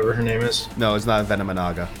Queen, whatever her name is. No, it's not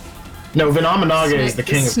Venomanaga. No, Venomanaga is the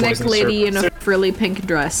king of Snake poison lady in serpents. a frilly pink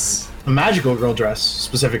dress. A magical girl dress,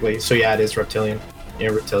 specifically. So yeah, it is reptilian. Yeah,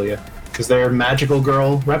 reptilia. Because they're magical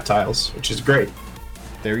girl reptiles, which is great.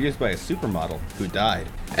 They were used by a supermodel who died.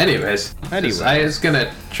 Anyways, I is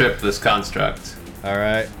gonna trip this construct. All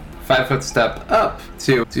right. 5 foot step up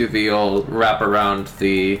to do the old wrap around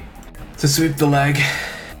to sweep the leg,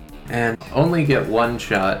 and only get one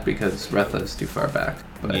shot because Retha's too far back.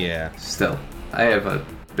 But Yeah. still, I have a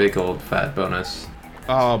big old fat bonus.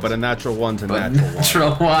 Oh, but a natural one's a But natural one.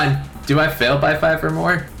 natural one. Do I fail by 5 or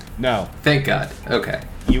more? No, Thank God. Okay.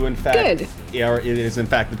 you in fact. Good. Yeah, it is in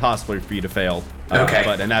fact impossible for you to fail. Okay.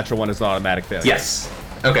 But a natural one is an automatic failure. Yes.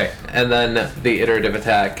 Okay. And then the iterative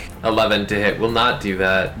attack, 11 to hit, will not do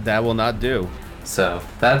that. That will not do. So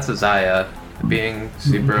that's Isaiah being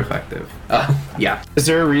super effective. Yeah. Is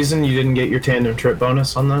there a reason you didn't get your tandem trip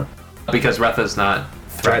bonus on that? Because Retha's not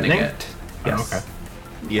threatening Threatening? it. Oh, Yes. okay.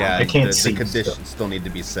 Yeah, I can't the see, conditions still need to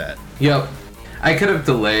be set. Yep. I could have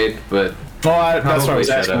delayed, but Well, that's what I was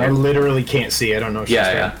Probably asking. I should've. literally can't see. I don't know. If she's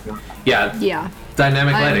yeah. there. Yeah. Yeah.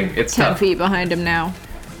 Dynamic I'm lighting. It's 10 tough. feet behind him now.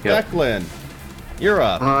 Yep. Declan, you're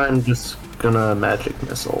up. I'm just gonna magic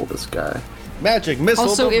missile this guy. Magic missile.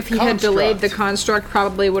 Also, the if he had delayed the construct. construct,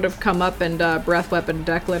 probably would have come up and breath weapon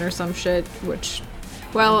Declan or some shit, which...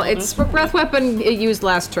 Well, it's breath weapon it used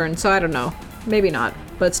last turn, so I don't know. Maybe not,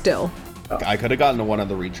 but still. I could have gotten to one of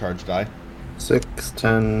the recharge die. 6,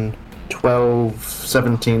 10, 12,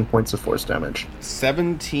 17 points of force damage.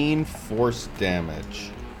 17 force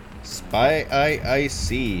damage. Spy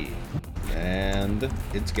IIC. And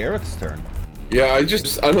it's Gareth's turn. Yeah,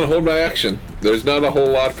 I'm gonna hold my action. There's not a whole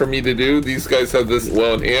lot for me to do. These guys have this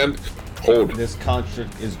well in hand. Hold. This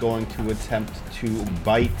construct is going to attempt to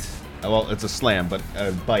bite. Well, it's a slam, but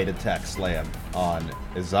a bite attack slam on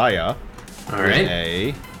Isaiah. All with right.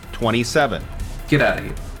 A 27. Get out of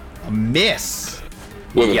here. A miss.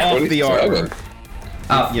 With a Off the 27. armor.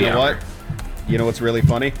 Off You the know armor. what? You know what's really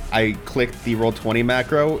funny? I clicked the roll 20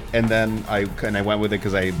 macro, and then I went with it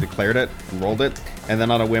because I declared it and rolled it. And then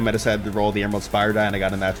on a whim, I decided to roll the Emerald Spire die, and I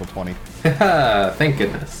got a natural 20. Thank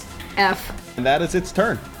goodness. F. And that is its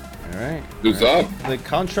turn. All right. Who's up? The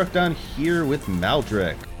construct down here with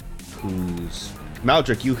Maldrick.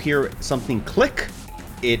 Maldrick, you hear something click.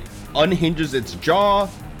 It unhinges its jaw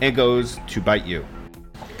and goes to bite you.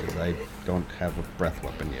 Because I don't have a breath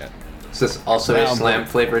weapon yet. Is this also Now a I'm slam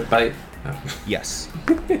flavored bite? No. Yes.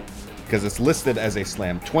 Because it's listed as a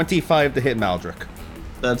slam. 25 to hit Maldrick.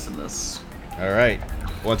 That's a miss. All right.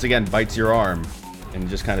 Once again, bites your arm and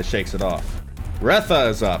just kind of shakes it off. Retha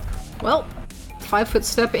is up. Well, 5 foot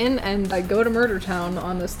step in, and I go to Murder Town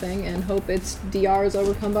on this thing and hope its DR is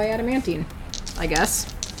overcome by adamantine. I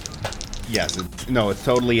guess. Yes. It's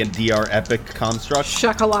totally a DR epic construct.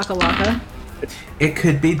 Shakalaka laka. It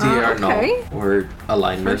could be DR okay. null or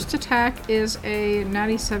alignment. First attack is a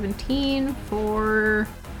natty 17 for...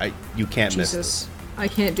 You can't miss Jesus. this. I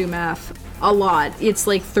can't do math. A lot. It's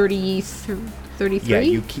like 33? Yeah,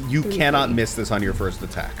 you cannot miss this on your first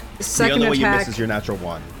attack. Second the only way you attack. miss is your natural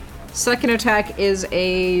 1. Second attack is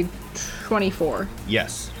a 24.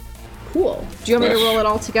 Yes. Cool. Do you want me to roll it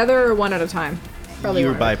all together or one at a time? Probably You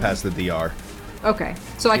one at a bypass the DR. time. Okay,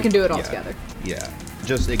 so I can do it all Yeah. together. Yeah.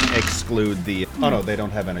 Just exclude the... Oh, no, they don't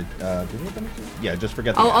have any... do they have any? Yeah, just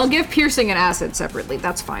forget the... I'll give piercing and acid separately.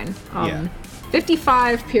 That's fine. Yeah.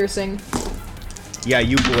 55 piercing, Yeah,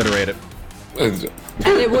 you obliterate it. and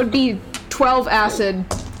it would be 12 acid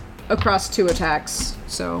across 2 attacks.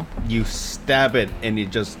 So You stab it, and it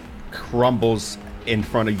just crumbles in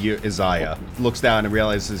front of you, Isaiah. Looks down and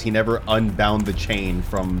realizes he never unbound the chain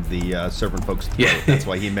from the serpent folk's throat. Yeah. That's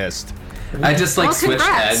why he missed. I just Well, switched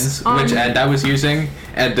congrats. ends, which end I was using,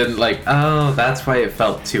 and didn't oh, that's why it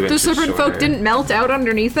felt 2 the inches serpent shorter. folk didn't melt out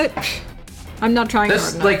underneath it. I'm not trying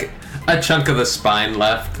There's hard enough. a chunk of the spine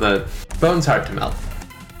left. The bone's hard to melt.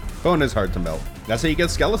 Bone is hard to melt. That's how you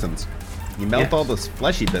get skeletons. You melt Yes. all the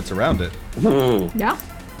fleshy bits around it. Yeah.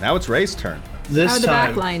 Now it's Ray's turn. This How's the time,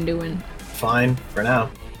 back line doing? fine for now.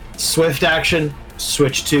 Swift action.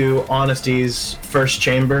 Switch to Honesty's first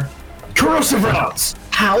chamber. Corrosive rounds.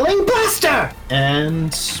 Howling blaster.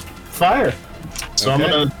 And fire. So Okay. I'm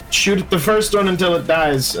gonna shoot at the first one until it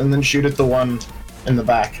dies, and then shoot at the one in the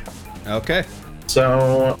back. Okay.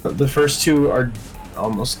 So the first 2 are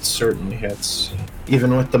almost certainly hits,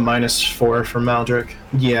 even with the -4 from Maldrick.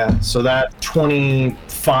 Yeah, so that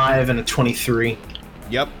 25 and a 23.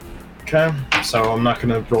 Yep. Okay, so I'm not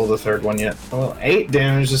gonna roll the third one yet. Well, 8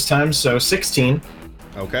 damage this time, so 16.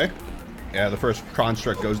 Okay. Yeah, the first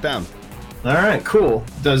construct goes down. All right, cool.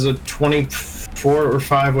 Does a 24 or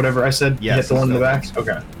 5, whatever I said, Yes, hit the one in the back? that's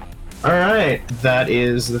Okay. All right, that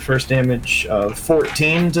is the first damage of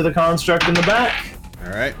 14 to the construct in the back.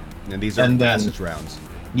 All right. And these are And then- passage rounds.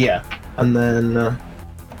 Yeah, and then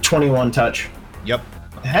 21 touch. Yep.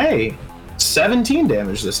 Hey, 17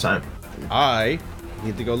 damage this time. I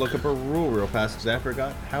need to go look up a rule real fast because I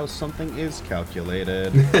forgot how something is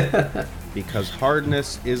calculated. Because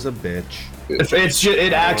hardness is a bitch.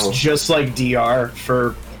 It acts just like DR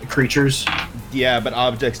for creatures. Yeah, but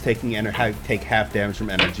objects take half damage from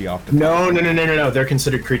energy off the No. They're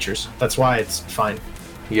considered creatures. That's why it's fine.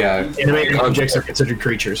 Yeah. Animated objects are considered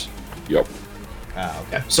creatures. Yep. Ah, okay.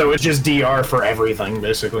 Yeah. So it's just DR for everything,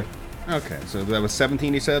 basically. Okay, so that was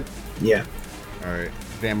 17, you said? Yeah. Alright.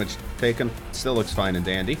 Damage taken. Still looks fine and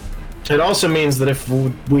dandy. It also means that if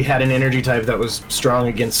we had an energy type that was strong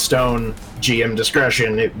against stone, GM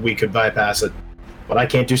discretion, we could bypass it. But I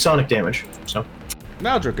can't do sonic damage, so.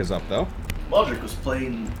 Maldrick is up, though. Maldrick was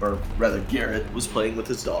playing, or rather Garrett was playing with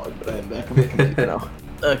his dog, but I am back on my computer now.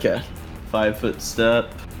 Okay. 5-foot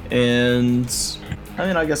step. And I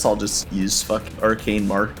mean, I guess I'll just use Arcane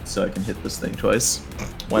Mark so I can hit this thing twice.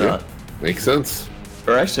 Why Yeah. not? Makes sense.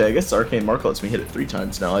 Or actually, I guess Arcane Mark lets me hit it 3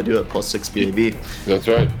 times now. I do it plus 6 BAB. That's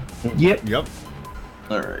right. Yep. Yep.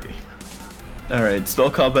 Alrighty. Alright, spell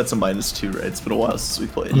combat's a -2, right? It's been a while since we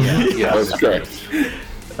played. Yeah. That's correct.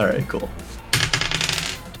 Alright, cool.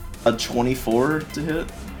 A 24 to hit?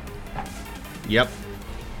 Yep.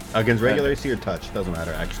 Against regular AC or touch. Doesn't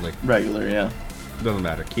matter, actually. Regular, yeah. Doesn't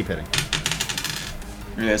matter. Keep hitting.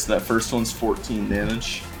 Okay, so that first one's 14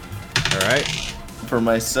 damage. Alright. For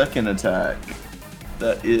my second attack,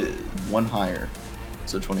 that is 1 higher.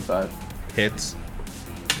 So 25. Hits.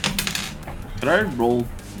 Could I roll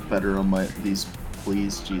better on these,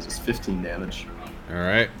 please? Jesus, 15 damage.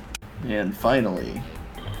 Alright. And finally,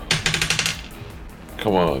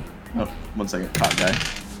 Come on. oh, 1 second, hot guy.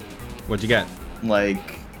 What'd you get?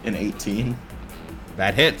 Like an 18.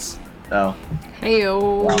 That hits. Oh,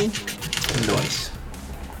 Heyo. Nice.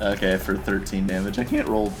 okay, for 13 damage. I can't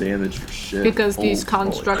roll damage for shit. Because Oh, these holy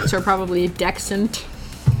constructs are probably dexant.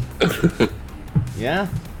 Yeah.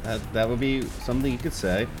 That would be something you could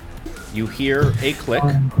say. You hear a click,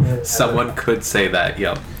 Someone could say that.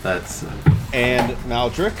 Yep. That's. and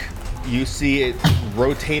Maldrick, you see it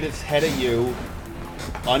rotate its head at you,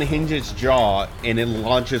 unhinge its jaw, and it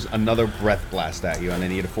launches another breath blast at you, and I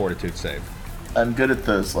need a fortitude save. I'm good at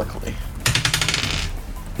those, luckily.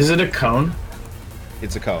 Is it a cone?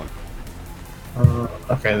 It's a cone.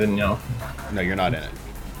 Okay, then no. No, you're not in it.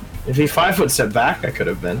 If he 5-foot step back, I could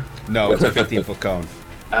have been. No, it's a 15-foot cone.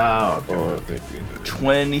 Oh, okay. Oh, thank you.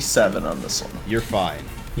 27 on this one. You're fine.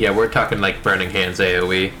 Yeah, we're talking like Burning Hands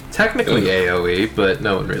AoE. Technically AoE, but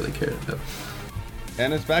no one really cared about.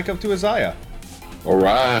 And it's back up to Isaiah. All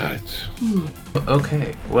right.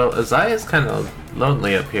 Okay, well, Isaiah's kind of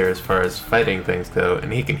lonely up here as far as fighting things go,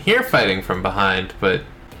 and he can hear fighting from behind, but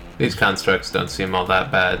these constructs don't seem all that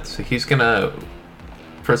bad, so he's gonna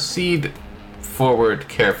proceed forward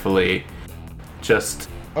carefully, just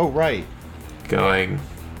Oh, right. going.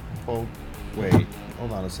 Oh, wait.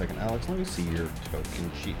 Hold on a second. Alex, let me see your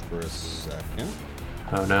token sheet for a second.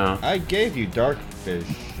 Oh no. I gave you dark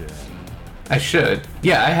vision. I should.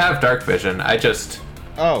 Yeah, I have dark vision. I just.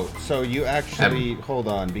 Oh, so you actually... Hold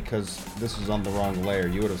on, because this is on the wrong layer.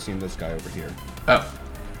 You would have seen this guy over here. Oh.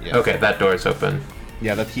 Yeah. Okay, that door's open.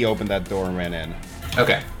 Yeah, that he opened that door and ran in.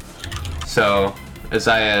 Okay. So,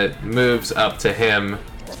 Isaiah moves up to him,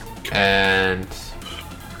 and...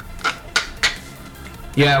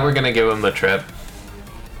 Yeah, we're gonna give him the trip.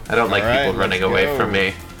 I don't like Alright, people running let's away go. from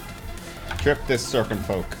me. Trip this serpent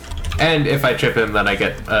folk. And if I trip him, then I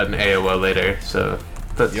get an AOO later, so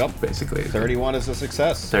that's Yep. basically it. 31 is a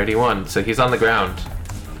success. 31, so he's on the ground.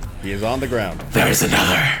 He is on the ground. There's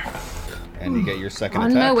another! And you get your second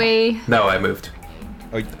On attack. my way. No, I moved.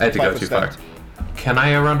 Oh, I had to go 5 too steps. far. Can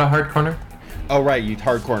I around a hard corner? Oh, right, you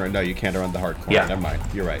hard corner. No, you can't around the hard corner. Yeah. Never mind.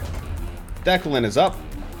 You're right. Declan is up.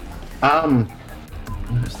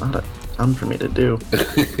 There's not a ton for me to do.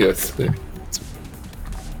 Yes.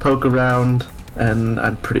 Poke around, and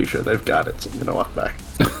I'm pretty sure they've got it, so I'm gonna walk back.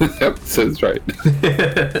 Yep, says right.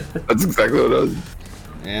 That's exactly what I was.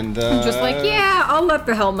 And, I'm just like, yeah, I'll let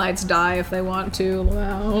the Hell Knights die if they want to.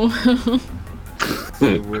 Wow.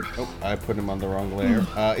 Oh, I put him on the wrong layer.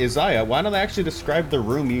 Isaiah, why don't I actually describe the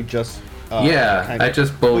room you just... Yeah, kind I of-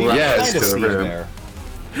 just bull well, you rushed kind of to a see it room.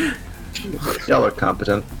 there. Y'all are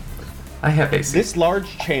competent. I have AC. This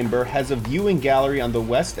large chamber has a viewing gallery on the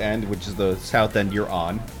west end, which is the south end you're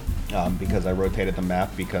on, because I rotated the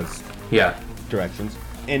map because Yeah. directions.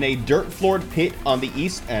 in a dirt-floored pit on the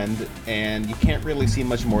east end, and you can't really see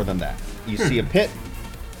much more than that. You see a pit.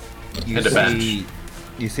 You And a see, bench.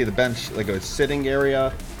 You see the bench, like a sitting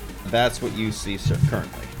area. That's what you see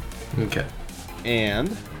currently. Okay.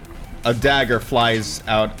 And a dagger flies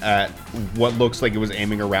out at what looks like it was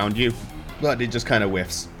aiming around you, but it just kind of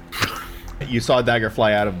whiffs. You saw a dagger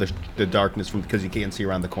fly out of the darkness because you can't see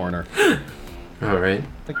around the corner. All right.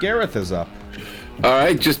 But Gareth is up. All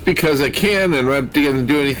right, just because I can and I'm not going to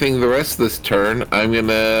do anything the rest of this turn, I'm going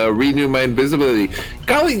to renew my invisibility.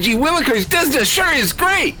 Golly gee willikers, Desna sure is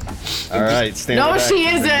great! All right, stand No, back she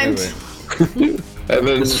and do isn't. it. And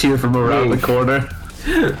then Just cheer from around the corner.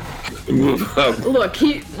 move up. Look,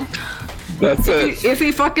 That's it. if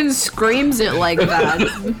he fucking screams it like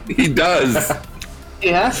that, He does. He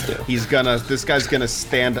has to. This guy's gonna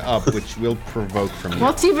stand up, which will provoke from you.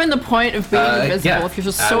 what's even the point of being invisible Yeah. if you're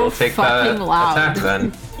just I so will take fucking the loud? Attack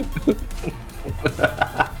then.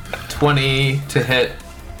 20 to hit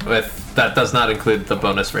with that does not include the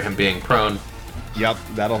bonus for him being prone Yep,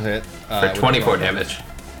 that'll hit. for 24 damage.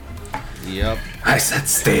 Yep. I said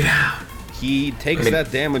stay down. He takes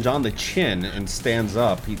that damage on the chin and stands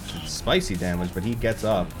up. It's spicy damage, but he gets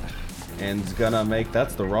up. And is gonna make...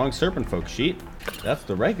 That's the wrong Serpent Folk sheet. That's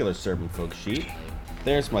the regular Serpent Folk sheet.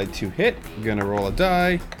 There's my 2 hit. I'm gonna roll a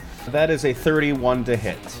die. That is a 31 to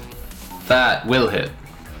hit. That will hit.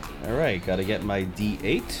 Alright, gotta get my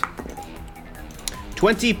D8.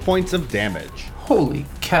 20 points of damage. Holy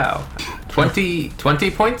cow. 20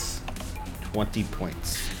 points? 20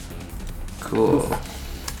 points. Cool.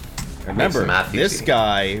 Remember, math this easy.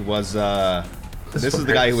 guy was, this is one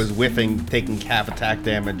the guy who hurts. was whiffing, taking half attack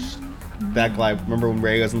damage. That guy, remember when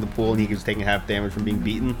Ray was in the pool and he was taking half damage from being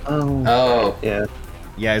beaten? Oh, Yeah.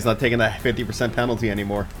 Yeah, he's not taking that 50% penalty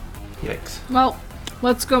anymore. yikes. Well,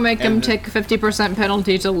 let's go make him And- take a 50%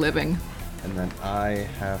 penalty to living. And then I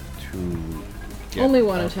have to get Only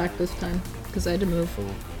one up. attack this time, because I had to move.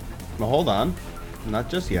 No, hold on. Not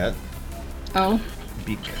just yet. Oh,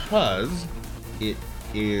 Because it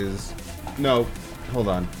is... No, hold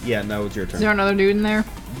on. Yeah, no, it's your turn. is there another dude in there?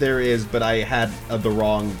 There is, but I had the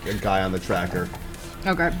wrong guy on the tracker.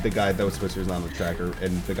 Okay. The guy that was supposed to be on the tracker,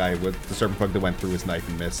 and the guy with the serpent bug that went through his knife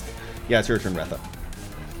and missed. Yeah, it's your turn, Retha.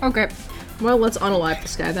 Okay. Well, let's unalive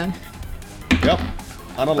this guy then. Yep.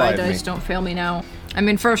 My Unalive dice me. don't fail me now. I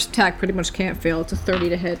mean, first attack pretty much can't fail. It's a 30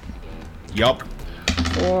 to hit. Yup.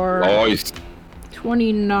 Or Nice.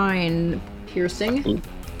 29 piercing.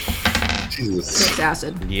 Jesus. 6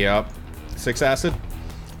 acid. Yep. 6 acid?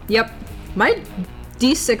 Yep. My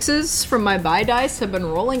D6s from my buy dice have been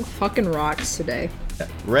rolling fucking rocks today.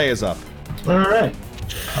 Ray is up. Alright.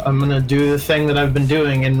 I'm gonna do the thing that I've been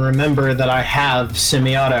doing and remember that I have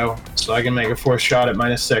semi-auto, so I can make a 4th shot at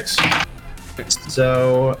 -6.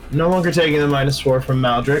 So, no longer taking the -4 from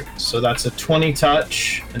Maldrick, so that's a 20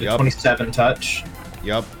 touch and a Yup. 27 touch.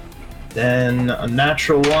 Yup. Then a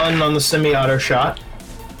natural 1 on the semi-auto shot.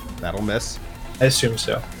 That'll miss. I assume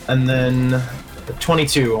so. And then a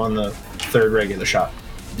 22 on the 3rd regular shot.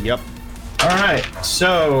 Yep. Alright,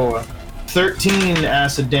 so 13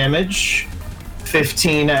 acid damage,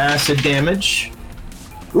 15 acid damage,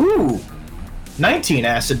 ooh, 19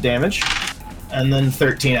 acid damage, and then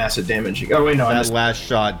 13 acid damage. Oh wait, no, I That missed, last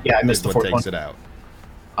shot Yeah, I missed is the what fourth takes one. it out.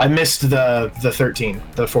 I missed the 13,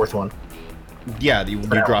 the 4th one. Yeah, you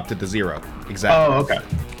now. dropped it to 0. Exactly. Oh, okay.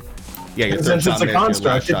 Yeah, your third Since shot it's a missed, your last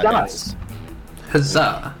construct, it shot dies.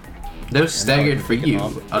 Huzzah. No staggered for pick him you,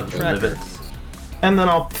 up with the tracker. unlimited. And then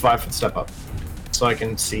I'll 5-foot step up, so I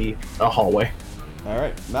can see a hallway.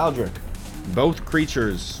 Alright, Maldrick. Both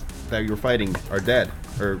creatures that you're fighting are dead,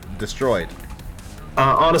 or destroyed.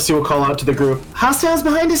 Odyssey will call out to the group, "Hostiles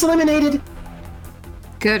behind us eliminated!"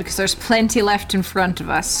 Good, because there's plenty left in front of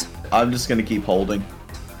us. I'm just gonna keep holding.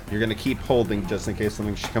 You're gonna keep holding just in case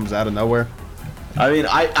something comes out of nowhere. I mean,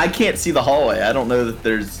 I can't see the hallway. I don't know that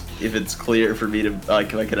if it's clear for me to,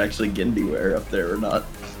 like, if I could actually get anywhere up there or not.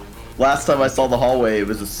 Last time I saw the hallway, it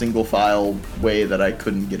was a single file way that I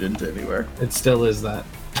couldn't get into anywhere. It still is that.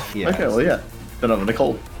 Yeah. Okay, well, yeah. Then I'm gonna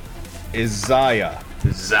hold. Isaiah,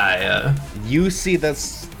 Zaya. you see the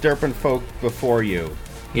serpent folk before you.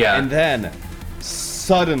 Yeah. And then,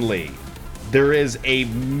 suddenly, there is a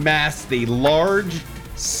large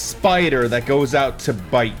spider that goes out to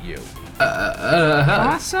bite you.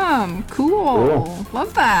 Awesome. Cool.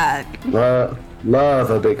 Love that. Love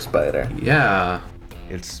a big spider. Yeah.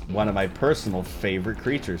 It's one of my personal favorite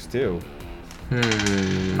creatures, too.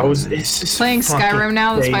 It's just Playing fucking Skyrim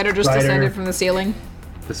now, the fake spider just descended from the ceiling.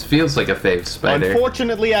 This feels like a fave spider.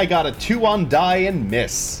 Unfortunately, I got a 2 on die and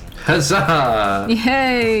miss. Huzzah!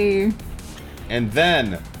 Yay. And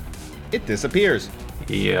then, it disappears.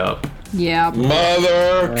 Yep. Yeah.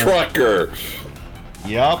 Mother trucker.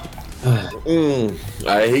 Yup.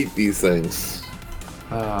 I hate these things.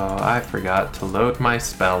 Oh, I forgot to load my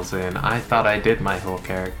spells in. I thought I did my whole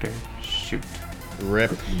character. Shoot.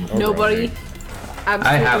 Rip. Nobody. Absolutely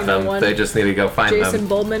I have no them. one. They just need to go find Jason them.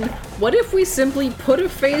 Bullman. What if we simply put a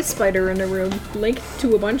phase spider in a room linked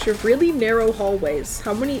to a bunch of really narrow hallways?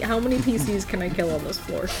 How many PCs can I kill on this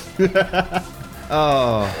floor?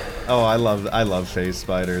 Oh, I love phase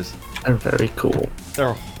spiders. They're very cool.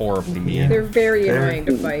 They're horribly mean. They're very annoying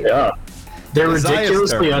to fight. Yeah. They're Isaiah's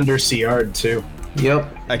ridiculously terrible. under CR'd too.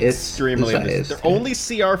 Yep. Extremely. They're only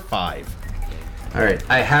CR5. Alright,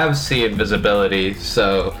 I have C invisibility,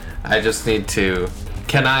 so I just need to...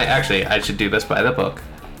 Can I... Actually, I should do this by the book.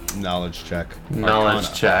 Knowledge check. Knowledge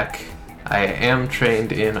Arcana. check. I am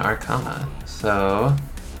trained in Arcana, so...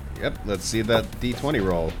 Yep, let's see that D20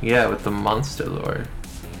 roll. Yeah, with the monster lore.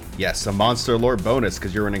 Yes, a monster lore bonus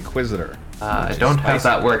because you're an inquisitor. I don't have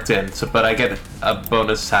that worked in, but I get a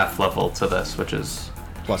bonus half level to this, which is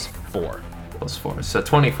Plus 4. +4, so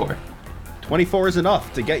 24. 24 is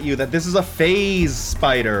enough to get you that this is a phase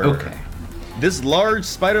spider. Okay. This large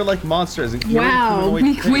spider-like monster is an Wow, humanoid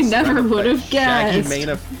we face never spider with would a have shaggy guessed. mane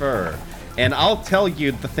of fur. And I'll tell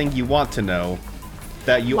you the thing you want to know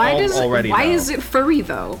that you Why all does already why know. is it furry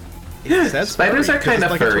though? It says Spiders furry, are 'cause kinda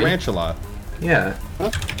it's like furry. a tarantula. Yeah.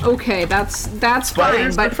 Okay, that's fine,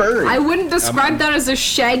 Spiders are but furry. I wouldn't describe that as a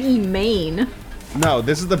shaggy mane. No,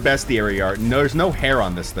 this is the bestiary art. No, there's no hair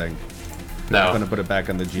on this thing. I'm gonna No. put it back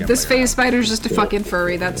on the GM. This later. phase spider's just a fucking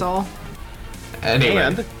furry, that's all. Anyway.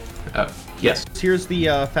 And Yes. here's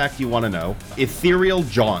the fact you want to know. Ethereal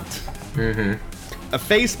Jaunt. A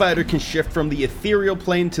phase spider can shift from the ethereal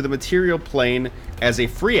plane to the material plane as a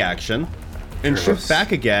free action, and shift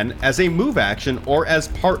back again as a move action or as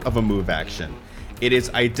part of a move action. It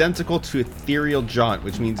is identical to Ethereal Jaunt,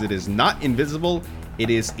 which means it is not invisible,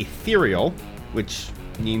 it is ethereal, which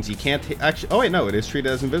means you can't actually... Oh wait, no, it is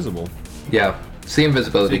treated as invisible. Yeah. See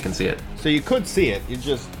invisibility, can see it. So you could see it,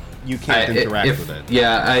 you can't interact with it.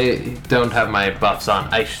 Yeah, I don't have my buffs on.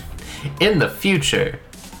 In the future,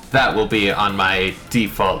 that will be on my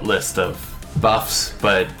default list of buffs,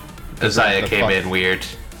 but Isaiah the came fuck- in weird,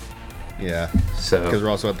 Yeah. Because so we're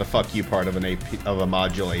also at the fuck you part of an AP, of a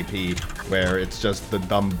module AP, where it's just the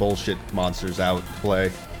dumb bullshit monsters out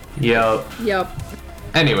play. yep. Yep.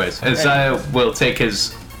 Anyways, Isaiah will take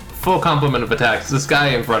his full complement of attacks. This guy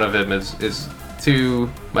in front of him is too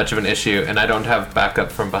much of an issue, and I don't have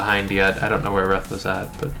backup from behind yet. I don't know where Reth was at,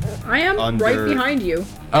 but I am Under- right behind you.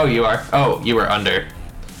 oh, you are. Oh, you were under.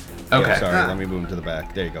 Okay. Yeah, sorry, Ah. let me move him to the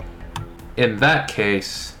back. There you go. In that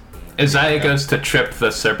case, Isaiah goes to trip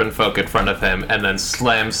the serpent folk in front of him and then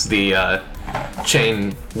slams the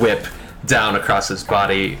chain whip down across his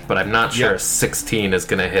body, but I'm not sure Yep. 16 is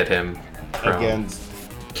gonna hit him. prone. Against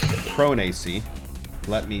prone AC.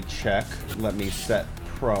 Let me check. Let me set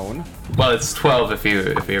prone. Well, it's 12 if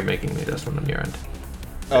you're making me this one on your end.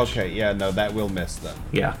 Okay, yeah, no, that will miss then.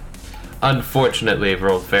 Yeah. Unfortunately,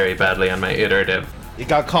 rolled very badly on my iterative. It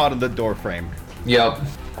got caught in the door frame. Yep.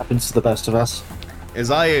 Happens to the best of us.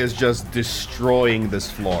 Isaiah is just destroying this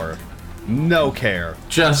floor. No care.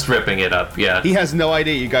 Just ripping it up, yeah. He has no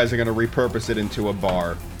idea you guys are going to repurpose it into a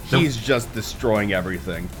bar. Nope. He's just destroying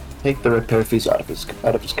everything. Take the repair fees out of his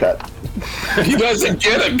cut. He doesn't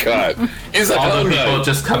get a cut. He's like, All oh, the people no.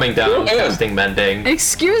 just coming down, Go ahead. casting mending.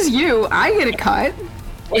 Excuse you, I get a cut.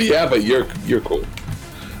 Oh yeah, but you're cool.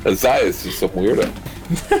 Isaiah's just some weirdo.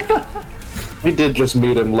 We did just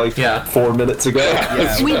meet him like Yeah. 4 minutes ago.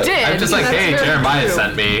 Yeah. We did. I'm just like, That's hey, very Jeremiah true.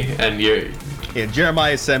 sent me, and you're... Yeah,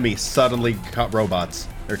 Jeremiah sent me suddenly robots.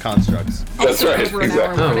 Or constructs. That's right. Over an hour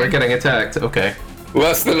Exactly. Oh, we're running. getting attacked. Okay.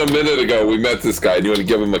 Less than a minute ago, we met this guy. Do you want to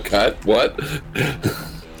give him a cut? What?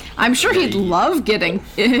 I'm sure he'd love getting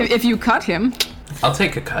if you cut him. I'll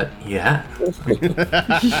take a cut. Yeah. That's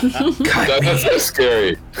so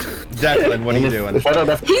scary. Declan, what are you doing? If I don't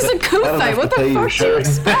have to, He's a I don't have Kuthite. What to pay the you, fuck do you sure.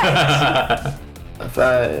 expect?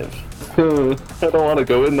 5. I don't want to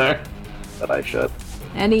go in there, but I should.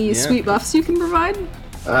 Any sweet buffs you can provide?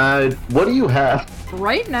 What do you have?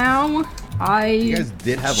 Right now, You I guys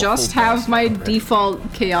did have just a full have boss, my right?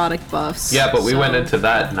 default chaotic buffs. Yeah, but we so went into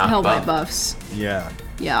that, not held my buff. buffs. Yeah.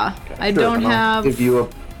 Yeah, I Sure, don't then I'll have Give you a,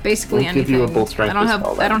 basically I'll give anything. you a bull strength I don't as have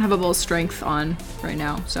well, I then. don't have a bull strength on right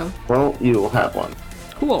now. So well, you will have one.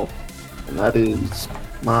 cool, And that is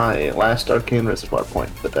my last arcane reservoir point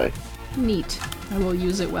of the day. neat. I will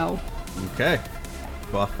use it well. Okay.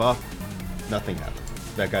 Buff. Nothing happens.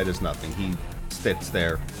 That guy does nothing. He sits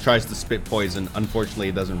there, tries to spit poison. Unfortunately,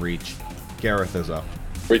 it doesn't reach. Gareth is up.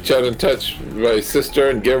 reach out and touch my sister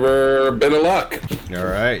and give her a bit of luck. All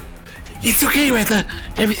right. It's okay, Retha.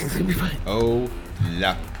 Everything's gonna be fine. Oh,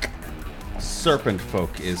 luck. Serpent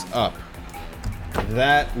Folk is up.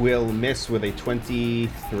 That will miss with a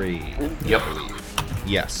 23. Yep.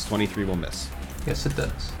 Yes, 23 will miss. Yes, it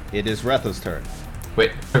does. It is Retha's turn.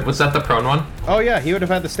 Wait, was that the prone one? Oh yeah, he would have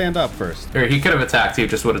had to stand up first. Or he could have attacked, he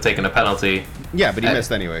just would have taken a penalty. Yeah, but he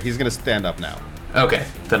missed anyway. He's gonna stand up now. Okay,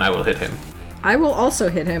 then I will hit him. I will also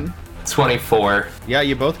hit him. 24. Yeah,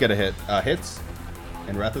 you both get a hit. Hits.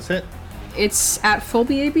 And Retha's hit. It's at full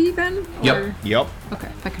BAB then? Yep. Or- Yup. Okay,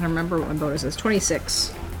 I can remember what my bonus is.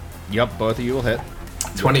 26. Yup, both of you will hit.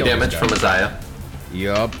 20 You'll kill damage this from guy. Isaiah.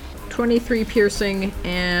 Yup. 23 piercing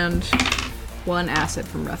and 1 acid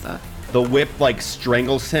from Retha. The whip like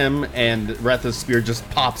strangles him, and Retha's spear just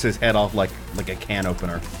pops his head off like a can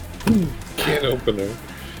opener. Can't open her.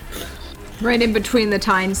 Right in between the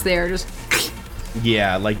tines there, just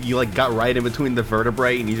Yeah, like you like got right in between the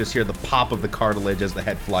vertebrae, and you just hear the pop of the cartilage as the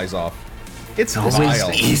head flies off. It's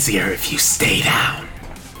wild. easier if you stay down.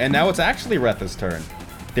 And now it's actually Retha's turn.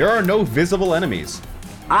 There are no visible enemies.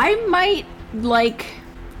 I might like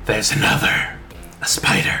There's another. A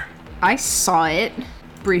spider. I saw it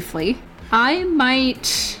briefly. I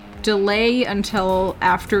might delay until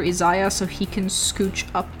after Isaiah so he can scooch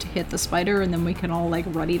up to hit the spider, and then we can all like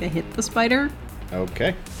ready to hit the spider.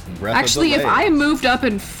 Okay. Retha Actually, if delays. I moved up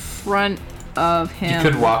in front of him,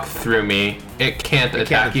 You could walk through me. It can't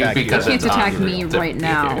attack you attack you. because It it's can't on attack me the right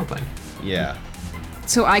now. ethereal plane. Yeah.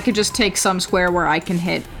 so I could just take some square where I can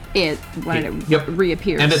hit it when it Yep.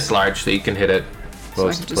 reappears. And it's large, so you can hit it so I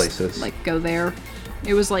most could just, places. like go there.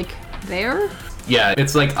 It was like there. Yeah,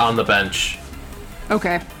 it's like on the bench.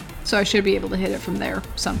 Okay, so I should be able to hit it from there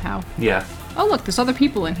somehow. Yeah. Oh look, there's other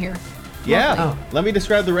people in here. Yeah. Oh. Let me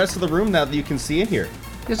describe the rest of the room now that you can see in here.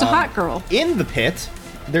 There's a hot girl. In the pit,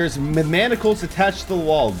 there's manacles attached to the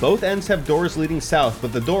wall. Both ends have doors leading south,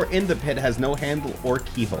 but the door in the pit has no handle or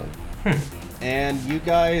keyhole. And you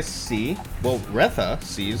guys see, well, Retha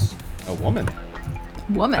sees a woman.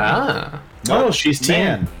 Woman. Ah. No, Oh, she's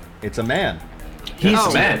man. Tian. It's a man. He's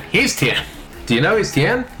Oh. man. He's Tian. Do you know he's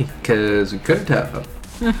Tian? Because we couldn't tell.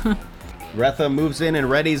 Retha moves in and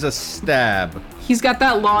readies a stab. He's got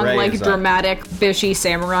that long, Ray like is up. dramatic, bishy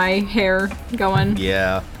samurai hair going.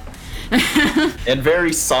 Yeah. And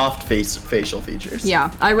very soft facial features.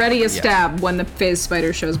 Yeah, I ready a stab when the phase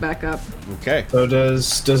spider shows back up. Okay. So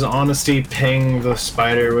does Honesty ping the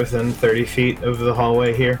spider within 30 feet of the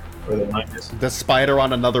hallway here? Where the line is? The spider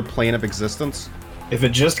on another plane of existence. If it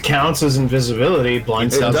just counts as invisibility,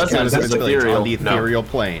 blind It spot does count count as as invisibility. It's on ethereal. the No. ethereal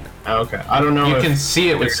plane. Okay, I don't know. You if can see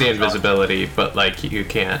it with they're see gonna count. invisibility, but like you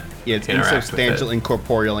can't It's interact insubstantial, with it.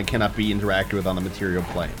 incorporeal, and cannot be interacted with on the material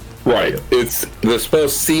plane. Right. It's the spell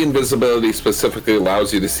see invisibility specifically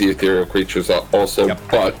allows you to see ethereal creatures also, Yep.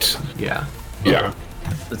 but Yeah. yeah,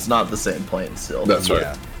 It's not the same plane still. that's right.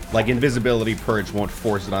 Yeah. Like invisibility purge won't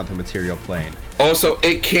force it onto the material plane. Also,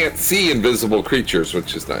 it can't see invisible creatures,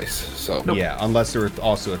 which is nice. So Yeah, unless they're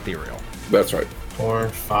also ethereal. that's right. 4,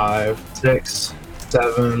 5, 6,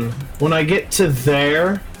 7. When I get to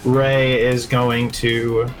there, Ray is going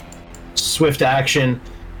to swift action,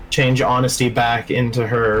 change Honesty back into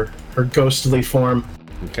her ghostly form.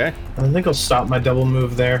 Okay. I think I'll stop my double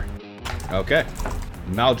move there. Okay.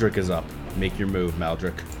 Maldrick is up. Make your move,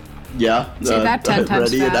 Maldrick. Yeah. Say that 10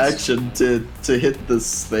 times ready in fast. action to hit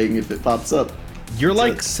this thing if it pops up. You're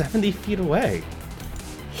like it. 70 feet away.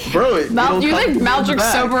 Bro, You it'll come think for me in the Maldrick's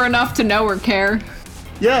back. sober enough to know or care?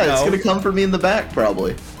 Yeah, it's No. gonna come for me in the back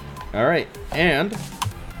probably. All right. And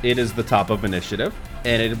it is the top of initiative,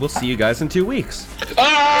 and it will see you guys in 2 weeks.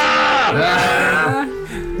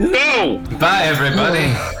 No! Bye,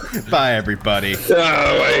 everybody. Bye, everybody.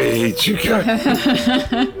 Oh, I hate you guys.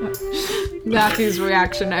 Matthew's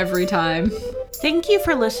reaction every time. Thank you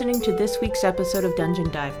for listening to this week's episode of Dungeon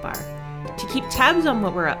Dive Bar. To keep tabs on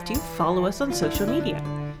what we're up to, follow us on social media.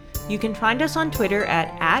 You can find us on Twitter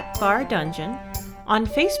at @bardungeon, on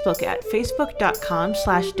Facebook at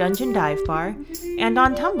facebook.com/dungeondivebar, and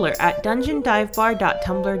on Tumblr at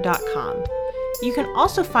dungeondivebar.tumblr.com. You can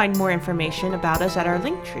also find more information about us at our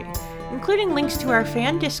Linktree, including links to our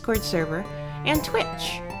fan Discord server and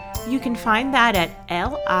Twitch. You can find that at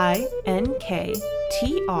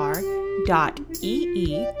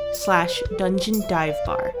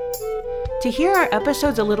linktr.ee/dungeondivebar. To hear our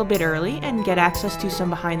episodes a little bit early and get access to some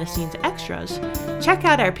behind-the-scenes extras, check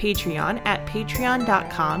out our Patreon at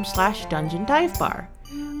patreon.com/dungeondivebar.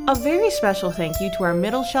 A very special thank you to our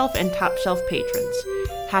middle shelf and top shelf patrons,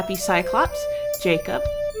 Happy Cyclops, Jacob,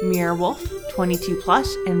 Mirrorwolf,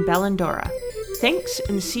 22+, and Bellandora. Thanks,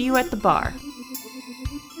 and see you at the bar.